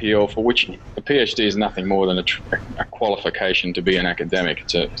RPL, for which a PhD is nothing more than a qualification to be an academic.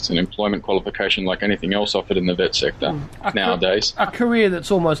 It's an employment qualification like anything else offered in the vet sector nowadays. A career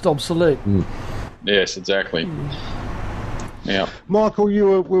that's almost obsolete. Yes, exactly. Yeah, Michael, we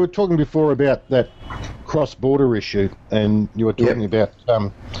were talking before about that cross-border issue, and you were talking about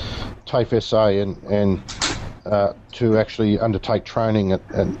TAFE SA and to actually undertake training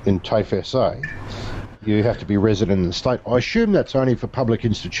in TAFE SA, you have to be resident in the state. I assume that's only for public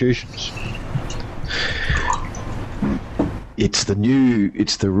institutions. It's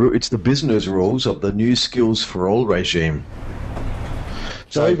the business rules of the new Skills for All regime.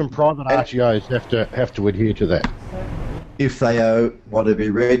 So even private RTOs have to adhere to that. If they want to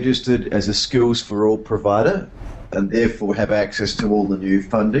be registered as a Skills for All provider and therefore have access to all the new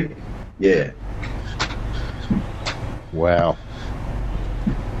funding, yeah. Wow.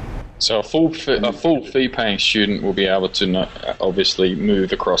 So a full fee-paying student will be able to not obviously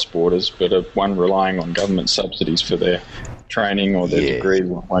move across borders, but one relying on government subsidies for their training or their degree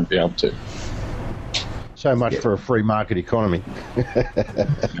won't be able to. So much for a free market economy.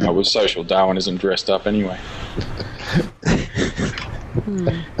 With social Darwinism dressed up anyway.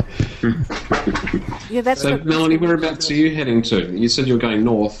 Yeah, that's so, Melanie, whereabouts are you heading to? You said you were going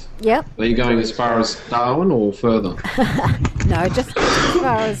north. Yep. Are you going as far as Darwin or further? No, just as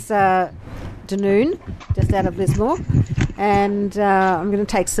far as Dunoon, just out of Lismore. And I'm going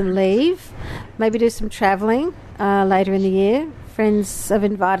to take some leave, maybe do some travelling later in the year. Friends have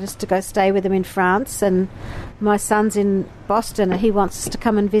invited us to go stay with them in France, and my son's in Boston and he wants us to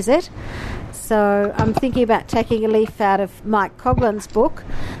come and visit. So I'm thinking about taking a leaf out of Mike Coughlin's book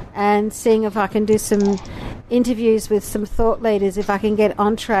and seeing if I can do some interviews with some thought leaders, if I can get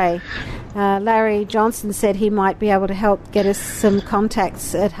entree. Larry Johnson said he might be able to help get us some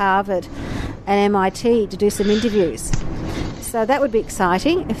contacts at Harvard and MIT to do some interviews. So that would be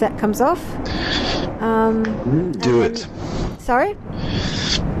exciting if that comes off. Do it. Sorry?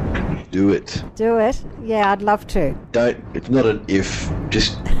 Do it. Do it? Yeah, I'd love to. It's not an if,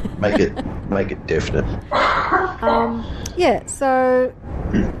 just make it definite. Yeah, so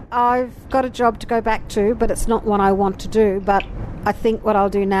I've got a job to go back to, but it's not one I want to do. But I think what I'll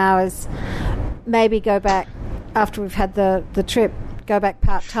do now is maybe go back, after we've had the trip, go back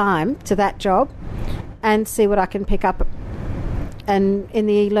part-time to that job and see what I can pick up and in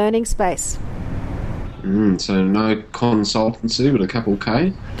the e-learning space. So no consultancy with a capital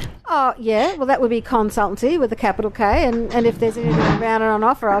K? Oh, yeah, well, that would be consultancy with a capital K, and if there's anything around and on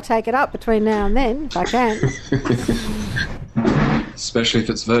offer, I'll take it up between now and then, if I can. Especially if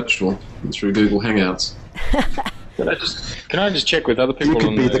it's virtual, through Google Hangouts. Can I just check with other people? You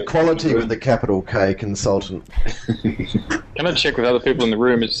could be the quality with the capital K consultant. Can I check with other people in the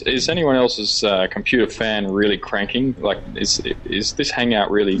room? Is anyone else's computer fan really cranking? Like, is this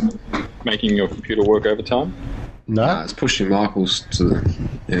Hangout really making your computer work overtime? No, it's pushing Michael's to.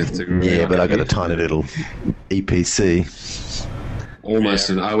 Yeah, but I got a tiny little EPC. Almost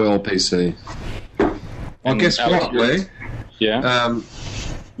an OLPC. I guess what, Lee? Yeah.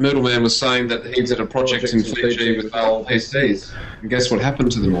 Middleman was saying that he did a project in Fiji with OLPCs. And guess what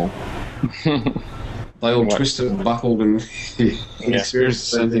happened to them all? They all twisted and buckled and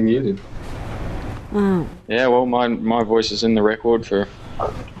experienced the same thing you did. Yeah, well, my voice is in the record for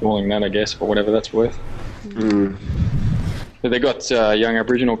calling that, I guess, for whatever that's worth. But they got young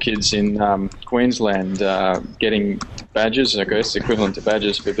Aboriginal kids in Queensland getting badges, I guess, equivalent to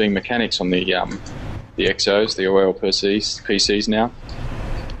badges for being mechanics on the XOs, the OLPCs now.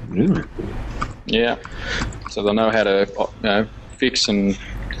 Really? Yeah. So they'll know how to fix and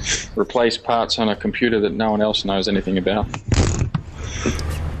replace parts on a computer that no one else knows anything about.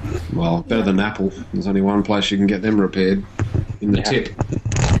 Well, better than Apple. There's only one place you can get them repaired, in the tip.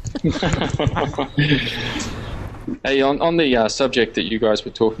 Hey, on the subject that you guys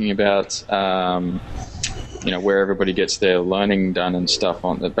were talking about, where everybody gets their learning done and stuff,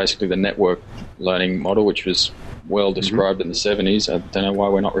 on basically the network learning model, which was well described in the 70s. I don't know why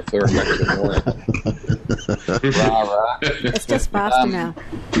we're not referring back to it more. It's just faster now.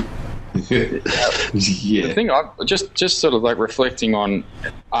 The thing, I just sort of like reflecting on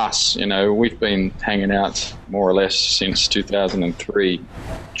us, we've been hanging out more or less since 2003,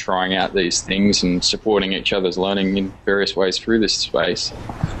 trying out these things and supporting each other's learning in various ways through this space.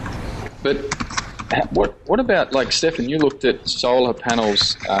 But what about, like, Stefan, you looked at solar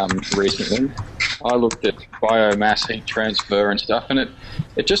panels recently. I looked at biomass heat transfer and stuff, and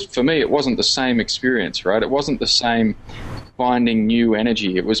it just, for me, it wasn't the same experience, right? It wasn't the same finding new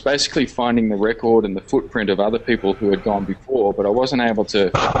energy. It was basically finding the record and the footprint of other people who had gone before, but I wasn't able to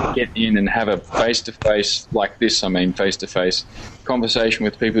get in and have a face-to-face, like this, face-to-face conversation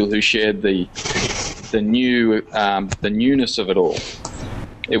with people who shared the newness of it all.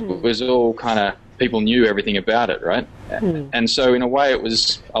 It was all kind of, people knew everything about it, right? And so in a way it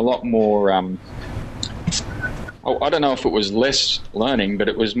was a lot more, I don't know if it was less learning, but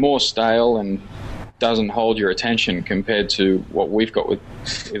it was more stale and doesn't hold your attention compared to what we've got with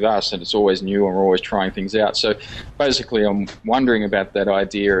us, and it's always new and we're always trying things out. So basically I'm wondering about that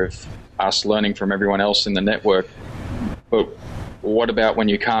idea of us learning from everyone else in the network, but what about when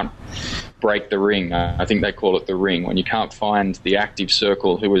you can't break the ring? I think they call it the ring, when you can't find the active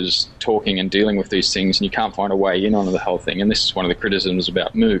circle who is talking and dealing with these things, and you can't find a way in on the whole thing. And this is one of the criticisms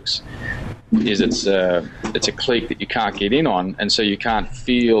about MOOCs, is it's a clique that you can't get in on, and so you can't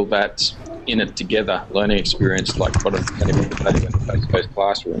feel that in it together learning experience, like what it's going to be the in face-to-face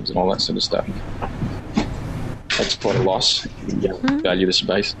classrooms and all that sort of stuff. That's quite a loss. Value the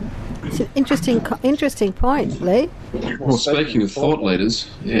space. It's an interesting point, Lee. Well, speaking of thought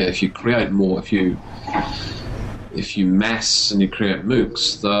leaders, if you create more, if you mass and you create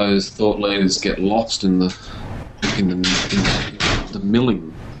MOOCs, those thought leaders get lost in the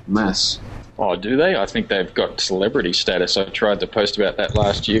milling mass. Oh, do they? I think they've got celebrity status. I tried to post about that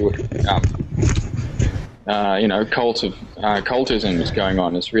last year with, cultism is going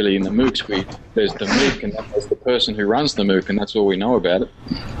on. It's really in the MOOCs. There's the MOOC, and there's the person who runs the MOOC, and that's all we know about it.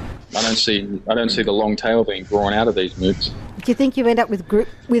 I don't see the long tail being drawn out of these MOOCs. Do you think you end up with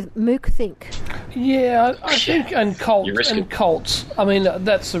MOOC think? Yeah, I think, and cults. I mean,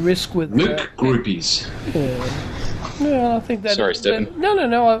 that's the risk with MOOC groupies. Yeah, I think that. Sorry, Stephen. No.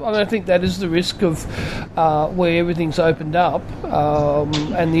 I think that is the risk of where everything's opened up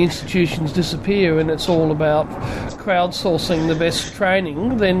and the institutions disappear, and it's all about crowdsourcing the best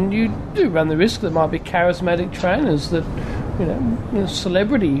training. Then you do run the risk there might be charismatic trainers that,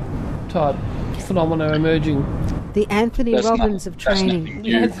 celebrity type phenomena emerging. The Anthony Robbins of training.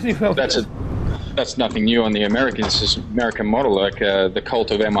 That's nothing new on the American model, like the cult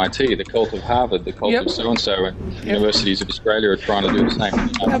of MIT, the cult of Harvard, the cult of so-and-so, and universities of Australia are trying to do the same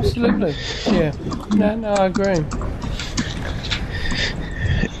thing. Absolutely, yeah. No, I agree.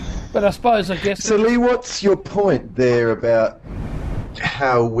 But I guess... So, Lee, what's your point there about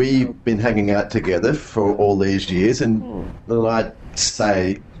how we've been hanging out together for all these years, and I'd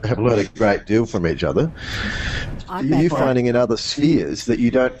say have learned a great deal from each other? Are you finding in other spheres that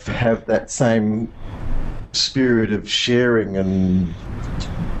you don't have that same spirit of sharing and...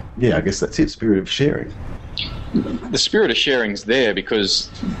 Yeah, I guess that's it, spirit of sharing. The spirit of sharing's there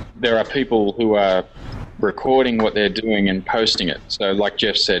because there are people who are recording what they're doing and posting it. So like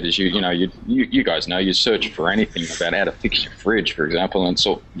Jeff said, is you guys know, you search for anything about how to fix your fridge, for example, and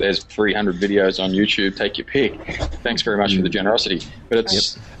so there's 300 videos on YouTube, take your pick. Thanks very much for the generosity. But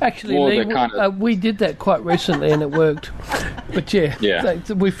it's actually, Lee, we did that quite recently and it worked. But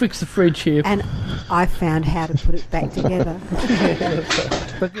we fixed the fridge here. And I found how to put it back together.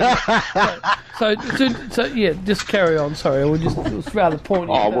 Just carry on. Sorry, it was rather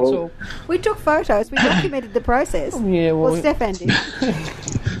pointy. That's all. We took photos. We documented the process. Yeah, well, Stefan did.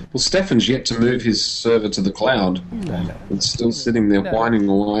 Well, Stefan's yet to move his server to the cloud. It's still sitting there whining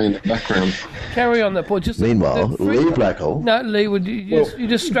away in the background. Carry on that point. Meanwhile, Lee Blackhall. No, Lee, you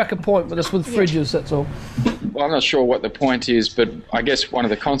just struck a point with us with fridges. That's all. Well, I'm not sure what the point is, but I guess one of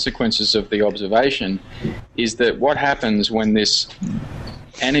the consequences of the observation is that what happens when this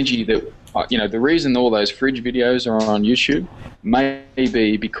energy that, the reason all those fridge videos are on YouTube may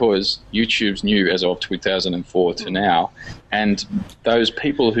be because YouTube's new as of 2004 to now, and those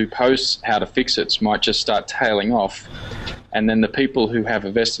people who post how to fix it might just start tailing off, and then the people who have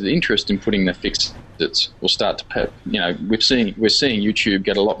a vested interest in putting the fixes will start to, we're seeing YouTube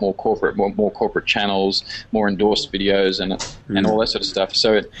get a lot more corporate channels, more endorsed videos, and all that sort of stuff.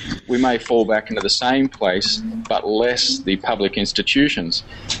 So we may fall back into the same place, but less the public institutions.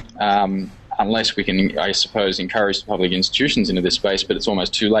 Unless we can, I suppose, encourage the public institutions into this space, but it's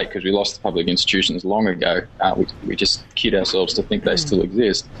almost too late because we lost the public institutions long ago. We just kid ourselves to think they still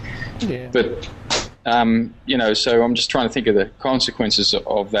exist. Yeah. But So I'm just trying to think of the consequences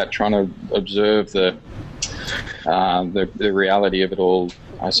of that, trying to observe the reality of it all,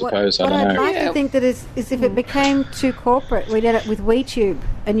 I suppose. What I don't know. I'd like to think that is if it became too corporate, we'd end up with WeTube,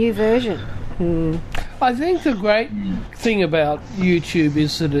 a new version. I think the great thing about YouTube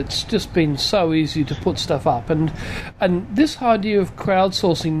is that it's just been so easy to put stuff up, and this idea of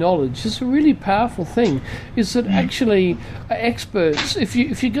crowdsourcing knowledge is a really powerful thing. Is that actually experts, if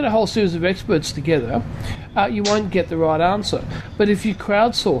you get a whole series of experts together, you won't get the right answer. But if you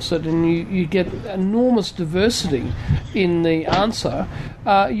crowdsource it and you get enormous diversity in the answer,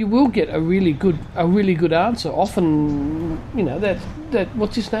 you will get a really good answer. Often, that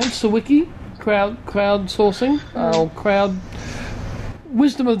what's his name, Sawicki? Crowdsourcing, crowd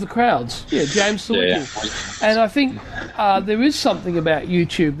wisdom of the crowds. Yeah, James Sawicki. And I think there is something about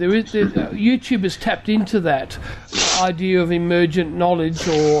YouTube. YouTube has tapped into that idea of emergent knowledge,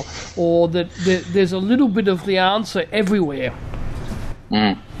 or that there's a little bit of the answer everywhere.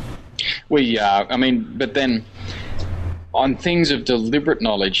 But then on things of deliberate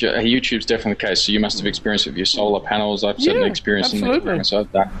knowledge, YouTube's definitely the case. So you must have experienced it with your solar panels. I've certainly experienced an experience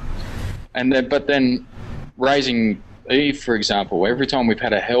of that. But then raising Eve, for example, every time we've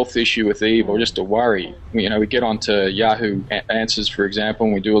had a health issue with Eve or just a worry, we get onto Yahoo Answers, for example,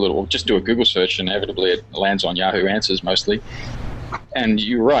 and we do a Google search, and inevitably it lands on Yahoo Answers mostly. And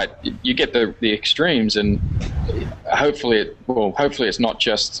you're right, you get the extremes, and hopefully it's not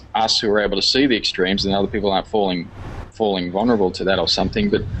just us who are able to see the extremes, and other people aren't falling vulnerable to that or something,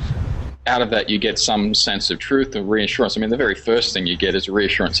 but out of that you get some sense of truth and reassurance. I mean, the very first thing you get is a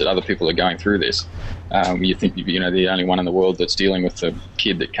reassurance that other people are going through this. You think the only one in the world that's dealing with a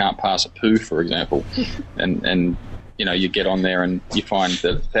kid that can't pass a poo, for example, and you get on there and you find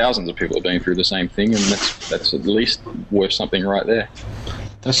that thousands of people are going through the same thing, and that's at least worth something right there.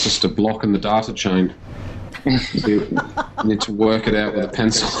 That's just a block in the data chain. You need to work it out with a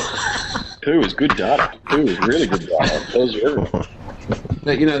pencil. Poo is good data. Poo is really good data. It tells you everything. But,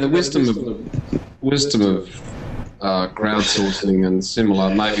 the wisdom of crowdsourcing and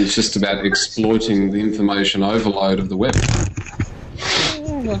similar, maybe it's just about exploiting the information overload of the web.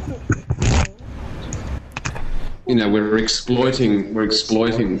 We're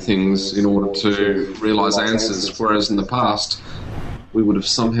exploiting things in order to realise answers, whereas in the past we would have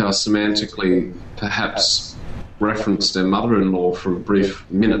somehow semantically perhaps referenced their mother-in-law for a brief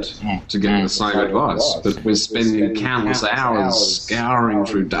minute to get the same advice, but we're spending countless hours scouring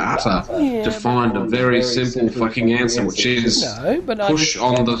through data to find a very simple fucking answer, which is push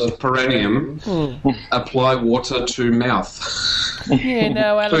on the perineum, apply water to mouth. Yeah,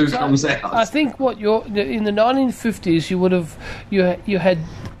 no, Alex, Food comes out. I think in the 1950s you had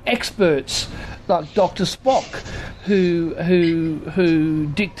experts like Dr. Spock who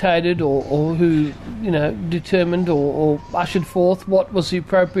dictated or who determined or ushered forth what was the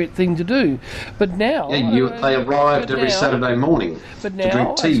appropriate thing to do. But now they arrived every Saturday morning to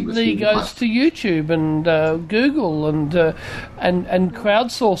drink tea with Lee goes to YouTube and Google and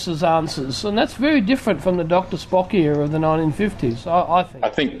crowdsources answers, and that's very different from the Dr. Spock era of the 1950s. I think.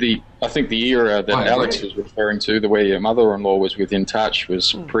 I think the era that Alex was referring to, the way your mother-in-law was within touch,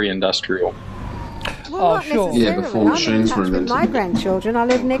 was pre-industrial. Well, sure. Yeah, before machines were invented. With my grandchildren, I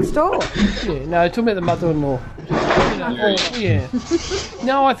live next door. Yeah, no, talking about the mother-in-law.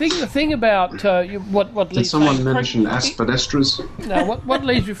 No, I think the thing about what Lee's Did someone mention aspidestras? No, what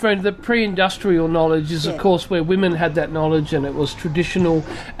Lee's referring to, the pre-industrial knowledge, is of course where women had that knowledge and it was traditional.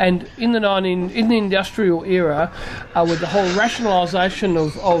 And in the industrial era, with the whole rationalisation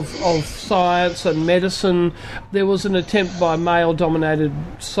of science and medicine, there was an attempt by male-dominated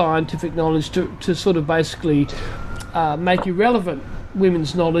scientific knowledge to sort of basically make irrelevant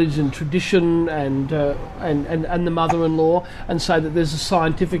women's knowledge and tradition and the mother-in-law, and say that there's a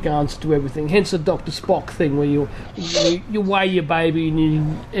scientific answer to everything. Hence the Dr. Spock thing, where you weigh your baby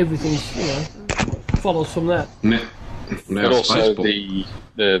and everything follows from that. But also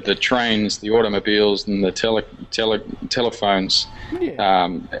the trains, the automobiles, and the telephones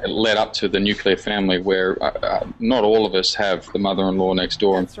led up to the nuclear family, where not all of us have the mother-in-law next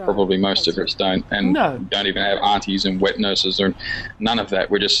door, and probably most of us don't, and don't even have aunties and wet nurses, or none of that.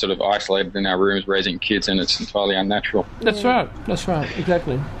 We're just sort of isolated in our rooms raising kids, and it's entirely unnatural. That's right,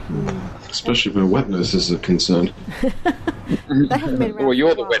 exactly. Especially where wet nurses are concerned. Well,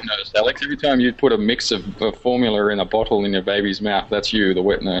 you're the wet nurse, Alex. Every time you put a mix of formula in a bottle in your baby's mouth, that's you, the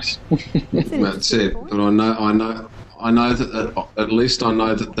wet nurse. That's it. But I know that at least I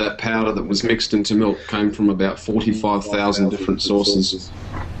know that powder that was mixed into milk came from about 45,000 different sources.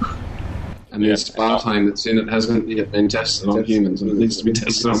 And the aspartame that's in it hasn't yet been tested on humans, and it needs to be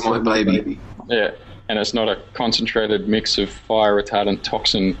tested on my baby. Yeah. and it's not a concentrated mix of fire retardant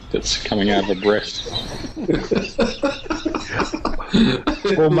toxin that's coming out of a breast.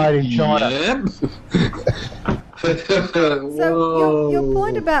 All made in China. Yep. So your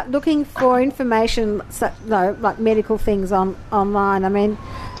point about looking for information, like medical things online. I mean,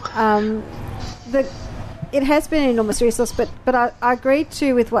 it has been an enormous resource, but I agree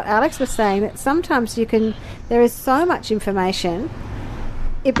too with what Alex was saying, that sometimes there is so much information,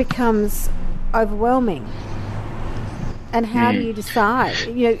 it becomes overwhelming. And how do you decide?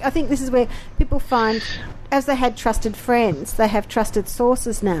 I think this is where people find, as they had trusted friends, they have trusted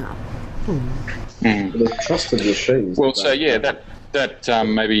sources now. The trusted machines. Well, so yeah, that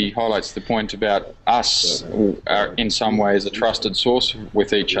maybe highlights the point about us are in some ways a trusted source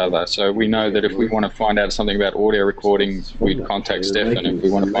with each other. So we know that if we want to find out something about audio recordings, we'd contact Stefan. If we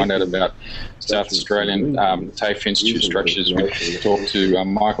want to find out about South Australian TAFE Institute structures, we talk to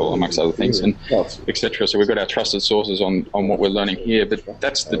Michael, amongst other things, and etc. So we've got our trusted sources on what we're learning here. But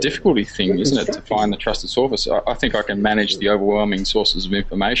that's the difficulty thing, isn't it, to find the trusted source? I think I can manage the overwhelming sources of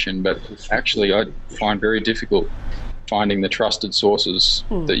information, but actually I find very difficult finding the trusted sources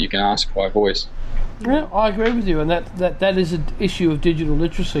that you can ask by voice. Yeah, I agree with you, and that is an issue of digital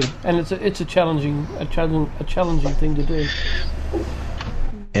literacy, and it's a challenging thing to do.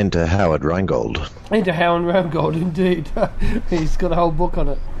 Enter Howard Rheingold. Enter Howard Rheingold, indeed. He's got a whole book on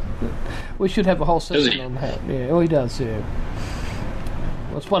it. We should have a whole session on that. Yeah, well, he does. Yeah,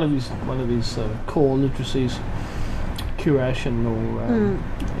 well, it's one of his core literacies, curation or.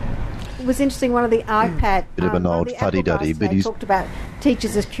 It was interesting, one of the iPad... Bit of an old fuddy-duddy, but he's... talked about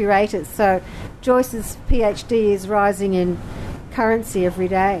teachers as curators. So Joyce's PhD is rising in currency every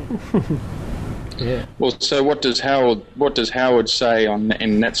day. Yeah. Well, so what does Howard say in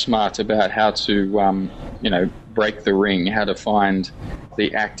NetSmart about how to break the ring, how to find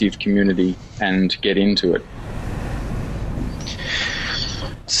the active community and get into it?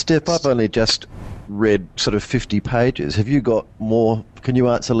 Steph, I've only just read sort of 50 pages. Have you got more? Can you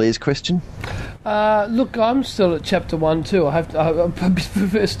answer Lee's question? Look, I'm still at chapter 1 too. I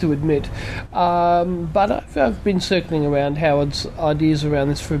perverse to admit, but I've been circling around Howard's ideas around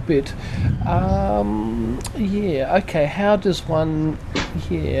this for a bit. Yeah, okay. How does one?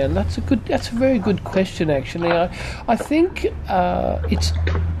 Yeah, that's a very good question. Actually, I think it's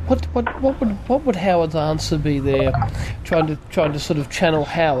what would Howard's answer be there? Trying to sort of channel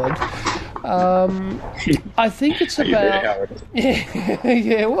Howard. I think it's about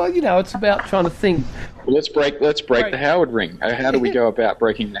yeah. Well, it's about trying to think. Well, let's break the Howard ring. How do we go about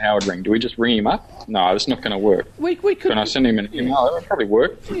breaking the Howard ring? Do we just ring him up? No, it's not going to work. We could. Can I send him an email? That would probably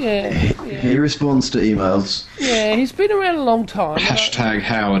work. Yeah. He responds to emails. Yeah, he's been around a long time. Hashtag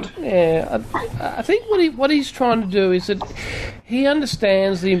Howard. Yeah, I think what he's trying to do is that he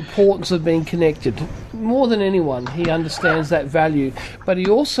understands the importance of being connected. More than anyone, he understands that value, but he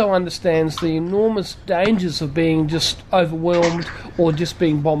also understands the enormous dangers of being just overwhelmed or just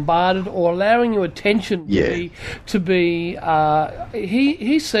being bombarded or allowing your attention to be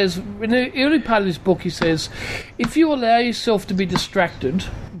he says, in the early part of his book, he says, if you allow yourself to be distracted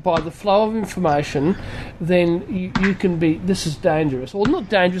by the flow of information, then you can be, this is dangerous. Or not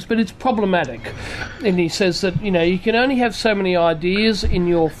dangerous, but it's problematic. And he says that, you can only have so many ideas in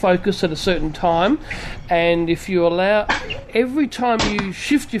your focus at a certain time, and if you allow, every time you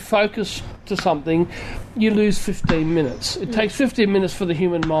shift your focus to something, you lose 15 minutes. It takes 15 minutes for the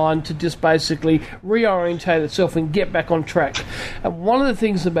human mind to just basically reorientate itself and get back on track. And one of the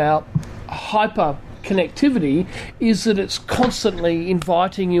things about hyper connectivity is that it's constantly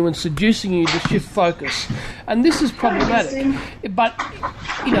inviting you and seducing you to shift focus, and this is problematic, but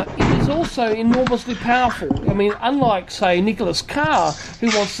it is also enormously powerful. I mean, unlike, say, Nicholas Carr,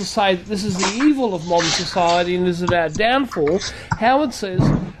 who wants to say that this is the evil of modern society and is it our downfall, Howard says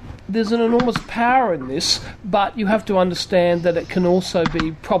there's an enormous power in this, but you have to understand that it can also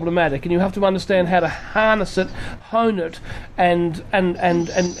be problematic, and you have to understand how to harness it, hone it, and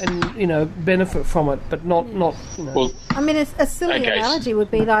benefit from it, but not. Well, I mean, a silly analogy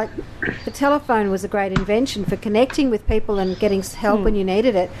would be like the telephone was a great invention for connecting with people and getting help when you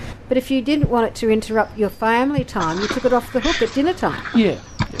needed it, but if you didn't want it to interrupt your family time, you took it off the hook at dinner time. Yeah.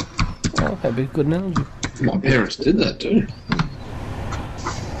 Well, that'd be a good analogy. My parents did that too.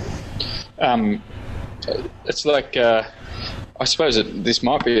 It's like, I suppose this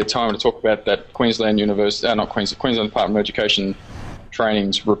might be a time to talk about that Queensland Department of Education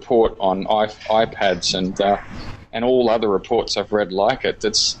Training's report on iPads and all other reports I've read like it.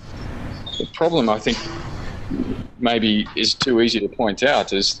 It's the problem, I think, maybe is too easy to point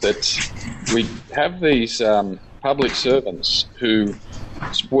out, is that we have these public servants who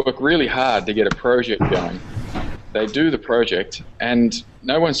work really hard to get a project going. They do the project, and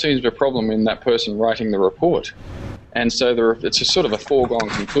no one sees a problem in that person writing the report. And so it's a sort of a foregone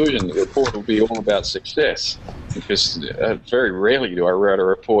conclusion. The report will be all about success, because very rarely do I write a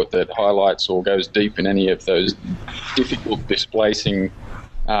report that highlights or goes deep in any of those difficult, displacing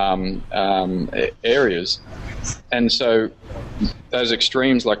areas. And so those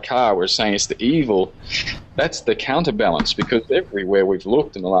extremes like Carr was saying it's the evil, that's the counterbalance, because everywhere we've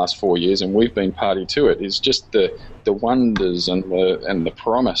looked in the last 4 years, and we've been party to it, is just the wonders and the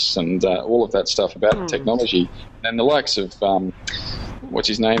promise and all of that stuff about the technology. And the likes of what's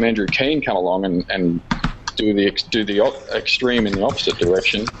his name, Andrew Keane, come along and do the extreme in the opposite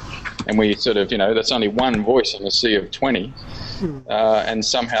direction, and we sort of, that's only one voice in a sea of 20. And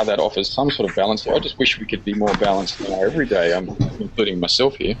somehow that offers some sort of balance. I just wish we could be more balanced in our everyday, including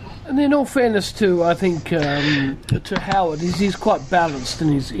myself here. And in all fairness to, I think, to Howard, he's quite balanced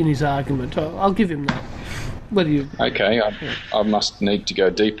in his argument. I'll give him that. What do you? Okay, I must need to go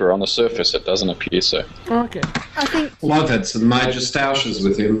deeper. On the surface, it doesn't appear so. Okay. Well, I've had some major stoushes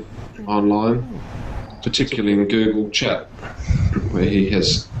with him online, particularly in Google Chat, where he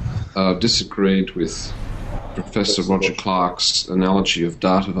has disagreed with Professor Roger Clark's analogy of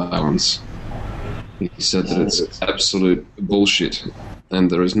data valence. He said that it's absolute bullshit, and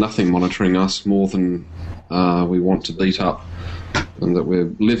there is nothing monitoring us more than we want to beat up, and that we're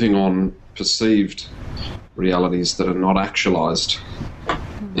living on perceived realities that are not actualized,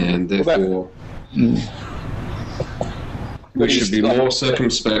 and therefore we should be more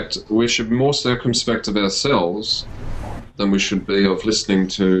circumspect. We should be more circumspect of ourselves than we should be of listening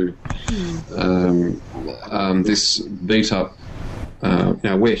to this beat up.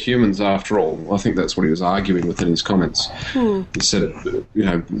 Now, we're humans after all. I think that's what he was arguing within his comments. He said,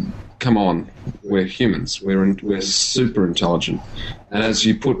 come on, we're humans. We're super intelligent. And as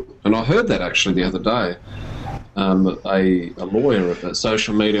you put, and I heard that actually the other day, a lawyer at a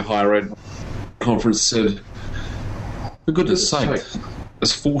social media higher ed conference said, for goodness sake,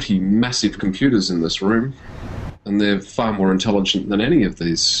 there's 40 massive computers in this room, and they're far more intelligent than any of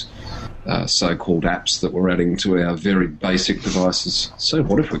these so-called apps that we're adding to our very basic devices. So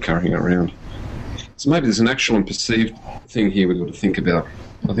what if we're carrying it around? So maybe there's an actual and perceived thing here we've got to think about.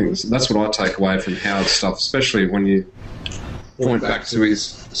 I think that's what I take away from Howard's stuff, especially when you point back to his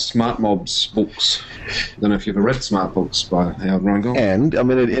Smart Mobs books. I don't know if you've ever read Smart Books by Howard Rheingold. And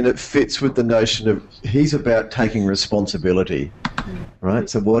it fits with the notion of he's about taking responsibility, right?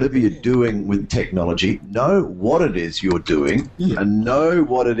 So whatever you're doing with technology, know what it is you're doing and know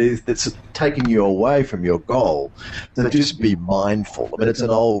what it is that's taking you away from your goal. So just be mindful. I mean, it's an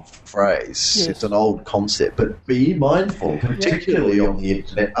old phrase, yes. It's an old concept, but be mindful, particularly on the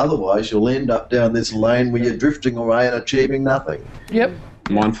internet. Otherwise, you'll end up down this lane where you're drifting away and achieving nothing. Yep.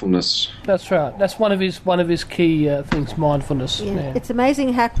 Mindfulness. That's right. That's one of his key things. Mindfulness. Yeah. It's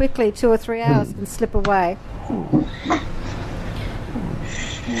amazing how quickly 2 or 3 hours can slip away.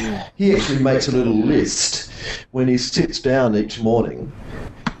 He actually makes a little list when he sits down each morning,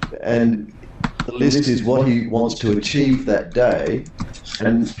 and the list is what he wants to achieve that day,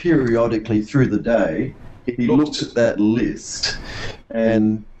 and periodically through the day he looks at that list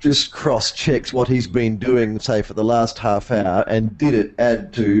and just cross-checks what he's been doing, say, for the last half hour, and did it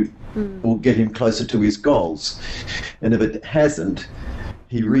add to or get him closer to his goals. And if it hasn't,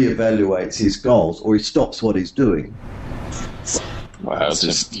 he reevaluates his goals, or he stops what he's doing. Well,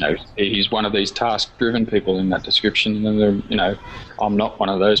 he's one of these task-driven people in that description, and I'm not one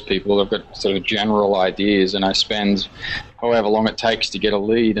of those people. I've got sort of general ideas, and I spend however long it takes to get a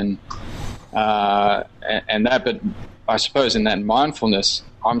lead, and that. But I suppose in that mindfulness,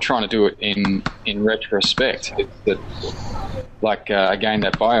 I'm trying to do it in retrospect. Again,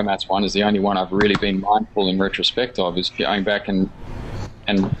 that biomass one is the only one I've really been mindful in retrospect of, is going back and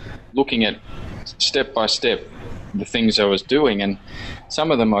looking at step by step the things I was doing, and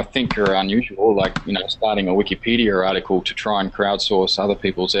some of them I think are unusual, like starting a Wikipedia article to try and crowdsource other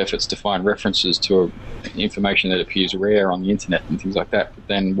people's efforts to find references to information that appears rare on the internet and things like that, but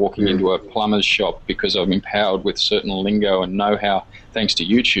then walking into a plumber's shop because I'm empowered with certain lingo and know-how thanks to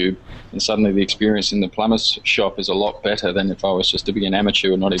YouTube, and suddenly the experience in the plumber's shop is a lot better than if I was just to be an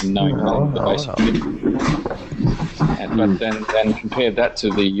amateur and not even knowing the basic. But then compare that to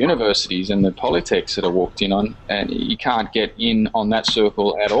the universities and the polytechs that I walked in on, and you can't get in on that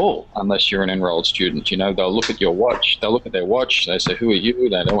circle at all unless you're an enrolled student. They'll look at your watch, they'll look at their watch, they say, who are you?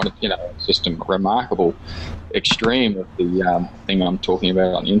 They don't want to, it's just a remarkable extreme of the thing I'm talking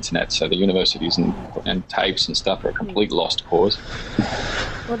about on the internet. So the universities and tapes and stuff are a complete lost cause.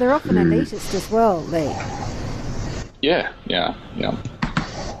 Well, they're often elitist as well, Lee. Yeah.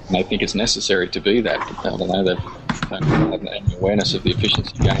 they think it's necessary to be that. I don't know, they don't have any awareness of the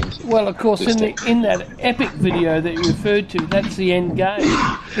efficiency gains. Well, of course, in that epic video that you referred to, that's the end game,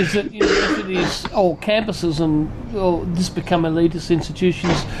 is that if it is all campuses and this become elitist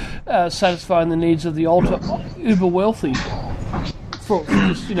institutions satisfying the needs of the ultra uber wealthy for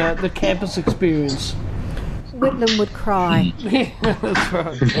just, the campus experience. Whitlam would cry. Yeah, that's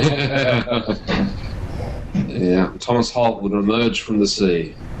right. Yeah, Thomas Holt would emerge from the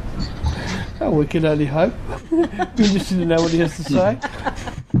sea. Oh, we can only hope. Be interested to know what he has to say.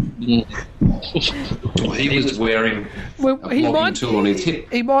 Well, he was wearing a blogging tool on his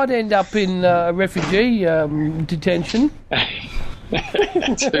hip. He might end up in refugee detention.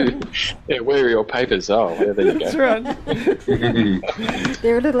 Yeah, where are your papers? Oh, yeah, there you go. That's right.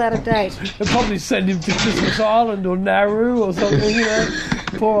 They're a little out of date. They'll probably send him to Christmas Island or Nauru or something,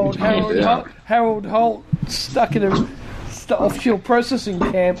 Poor old Harold Holt stuck in a offshore processing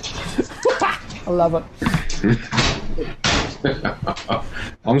camp. I love it.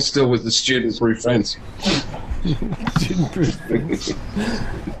 I'm still with the student through friends.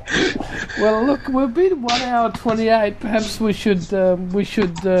 Well, look, we've been 1 hour 28. Perhaps we should call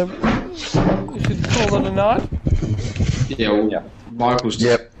it a night. Yeah, well, Michael's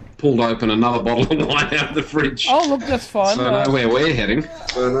just pulled open another bottle of wine out of the fridge. Oh, look, that's fine. So I know where we're heading.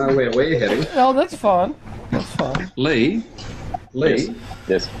 Oh, that's fine. That's fine. Lee.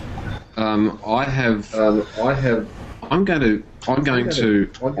 Yes. I'm going to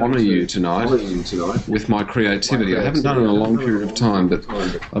honour you tonight with my creativity. I haven't done it in a long period of time, but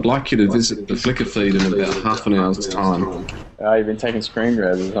I'd like you to visit the Flickr feed in about half an hour's time. You've been taking screen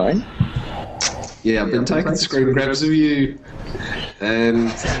grabs, haven't you? Yeah, I've been taking screen grabs of you,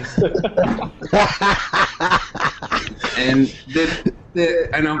 and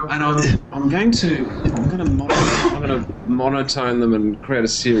I'm going to monotone them and create a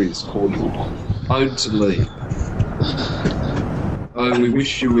series called Ode to Lee. Oh, we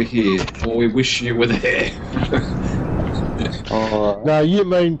wish you were here, or we wish you were there. No, you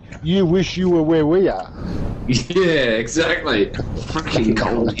mean you wish you were where we are. Yeah, exactly. Fucking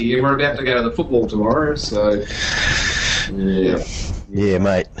cold here. We're about to go to the football tomorrow, so yeah. Yeah,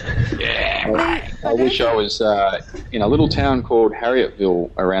 mate. Yeah. I wish I was in a little town called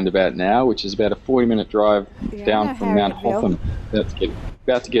Harrietville around about now, which is about a 40-minute drive down from Mount Hotham.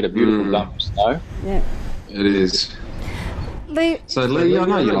 About to get a beautiful dump of snow. Yeah. It is. Lee, So, Lee, I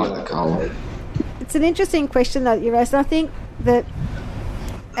know you like the cold. it's an interesting question that you raised. I think that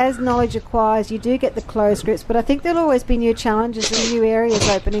as knowledge acquires, you do get the closed groups, but I think there'll always be new challenges and new areas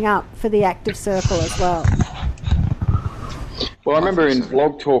opening up for the active circle as well. Well, I remember in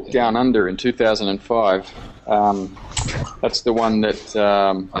Blog Talk Down Under in 2005, that's the one that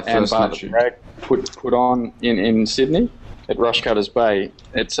Anne Bartlett put on in Sydney at Rushcutters Bay.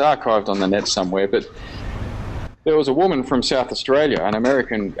 It's archived on the net somewhere, but there was a woman from South Australia, an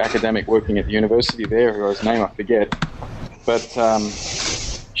American academic working at the university there, whose name I forget, but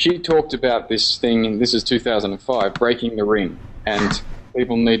she talked about this thing, and this is 2005, breaking the ring, and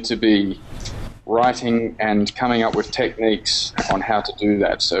people need to be writing and coming up with techniques on how to do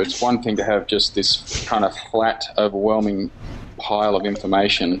that. So it's one thing to have just this kind of flat, overwhelming pile of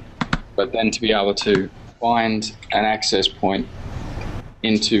information, but then to be able to find an access point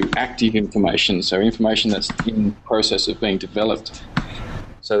into active information, so information that's in process of being developed,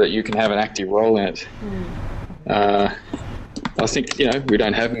 so that you can have an active role in it. I think, we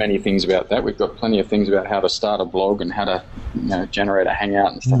don't have many things about that. We've got plenty of things about how to start a blog and how to, generate a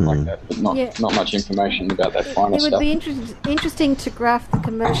hangout and stuff like that, but not much information about that finer stuff. It would be interesting to graph the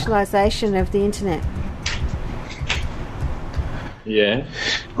commercialisation of the internet. Yeah.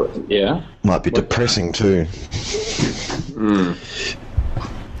 Might be depressing too.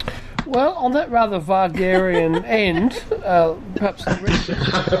 Well, on that rather Wagnerian end, perhaps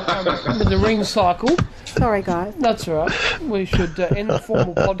the ring cycle. Sorry, guys. That's all right. We should end the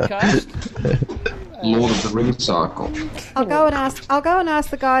formal podcast. Lord of the Ring cycle. I'll go and ask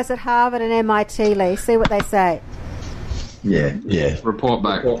the guys at Harvard and MIT, Lee. See what they say. Yeah. Report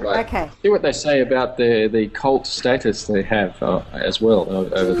back. Okay. See what they say about the cult status they have as well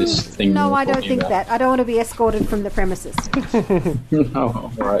over this thing. No, I don't think that. I don't want to be escorted from the premises. No,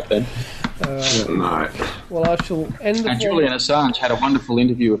 all right then. No. Well, I shall end the. Julian Assange had a wonderful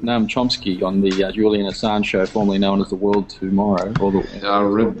interview with Noam Chomsky on the Julian Assange show, formerly known as The World Tomorrow.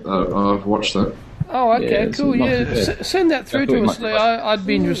 I've watched that. Oh, okay, Yeah, cool. Yeah, send that through to us, Lee. I'd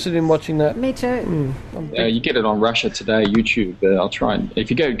be interested in watching that. Me too. You get it on Russia Today YouTube. I'll try and if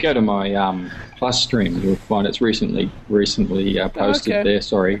you go to my Plus stream, you'll find it's recently posted there.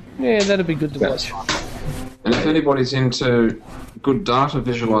 Sorry. Yeah, that'd be good to watch. And And if anybody's into good data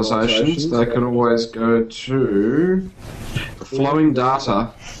visualizations, they can always go to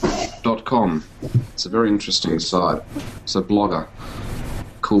flowingdata.com. It's a very interesting site. It's a blogger.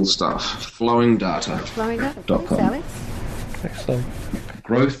 Cool stuff. Flowingdata.com. Thanks, Alex. Excellent.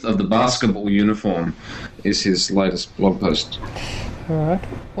 Growth of the basketball uniform is his latest blog post. All right.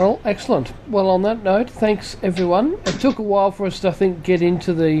 Well, excellent. Well, on that note, thanks everyone. It took a while for us to, I think, get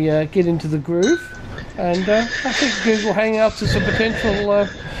into the groove, and I think Google Hangouts is a potential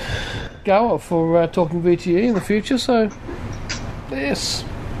goer for Talking VTE in the future. So, yes,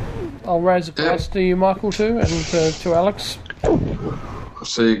 I'll raise a glass to you, Michael, too, and to Alex. I'll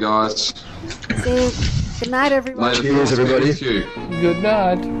see you guys. See you. Good night, everyone. Later. Cheers, everybody. Good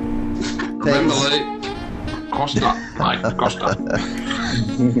night. Remember, Lee. Costa. Mate, Costa.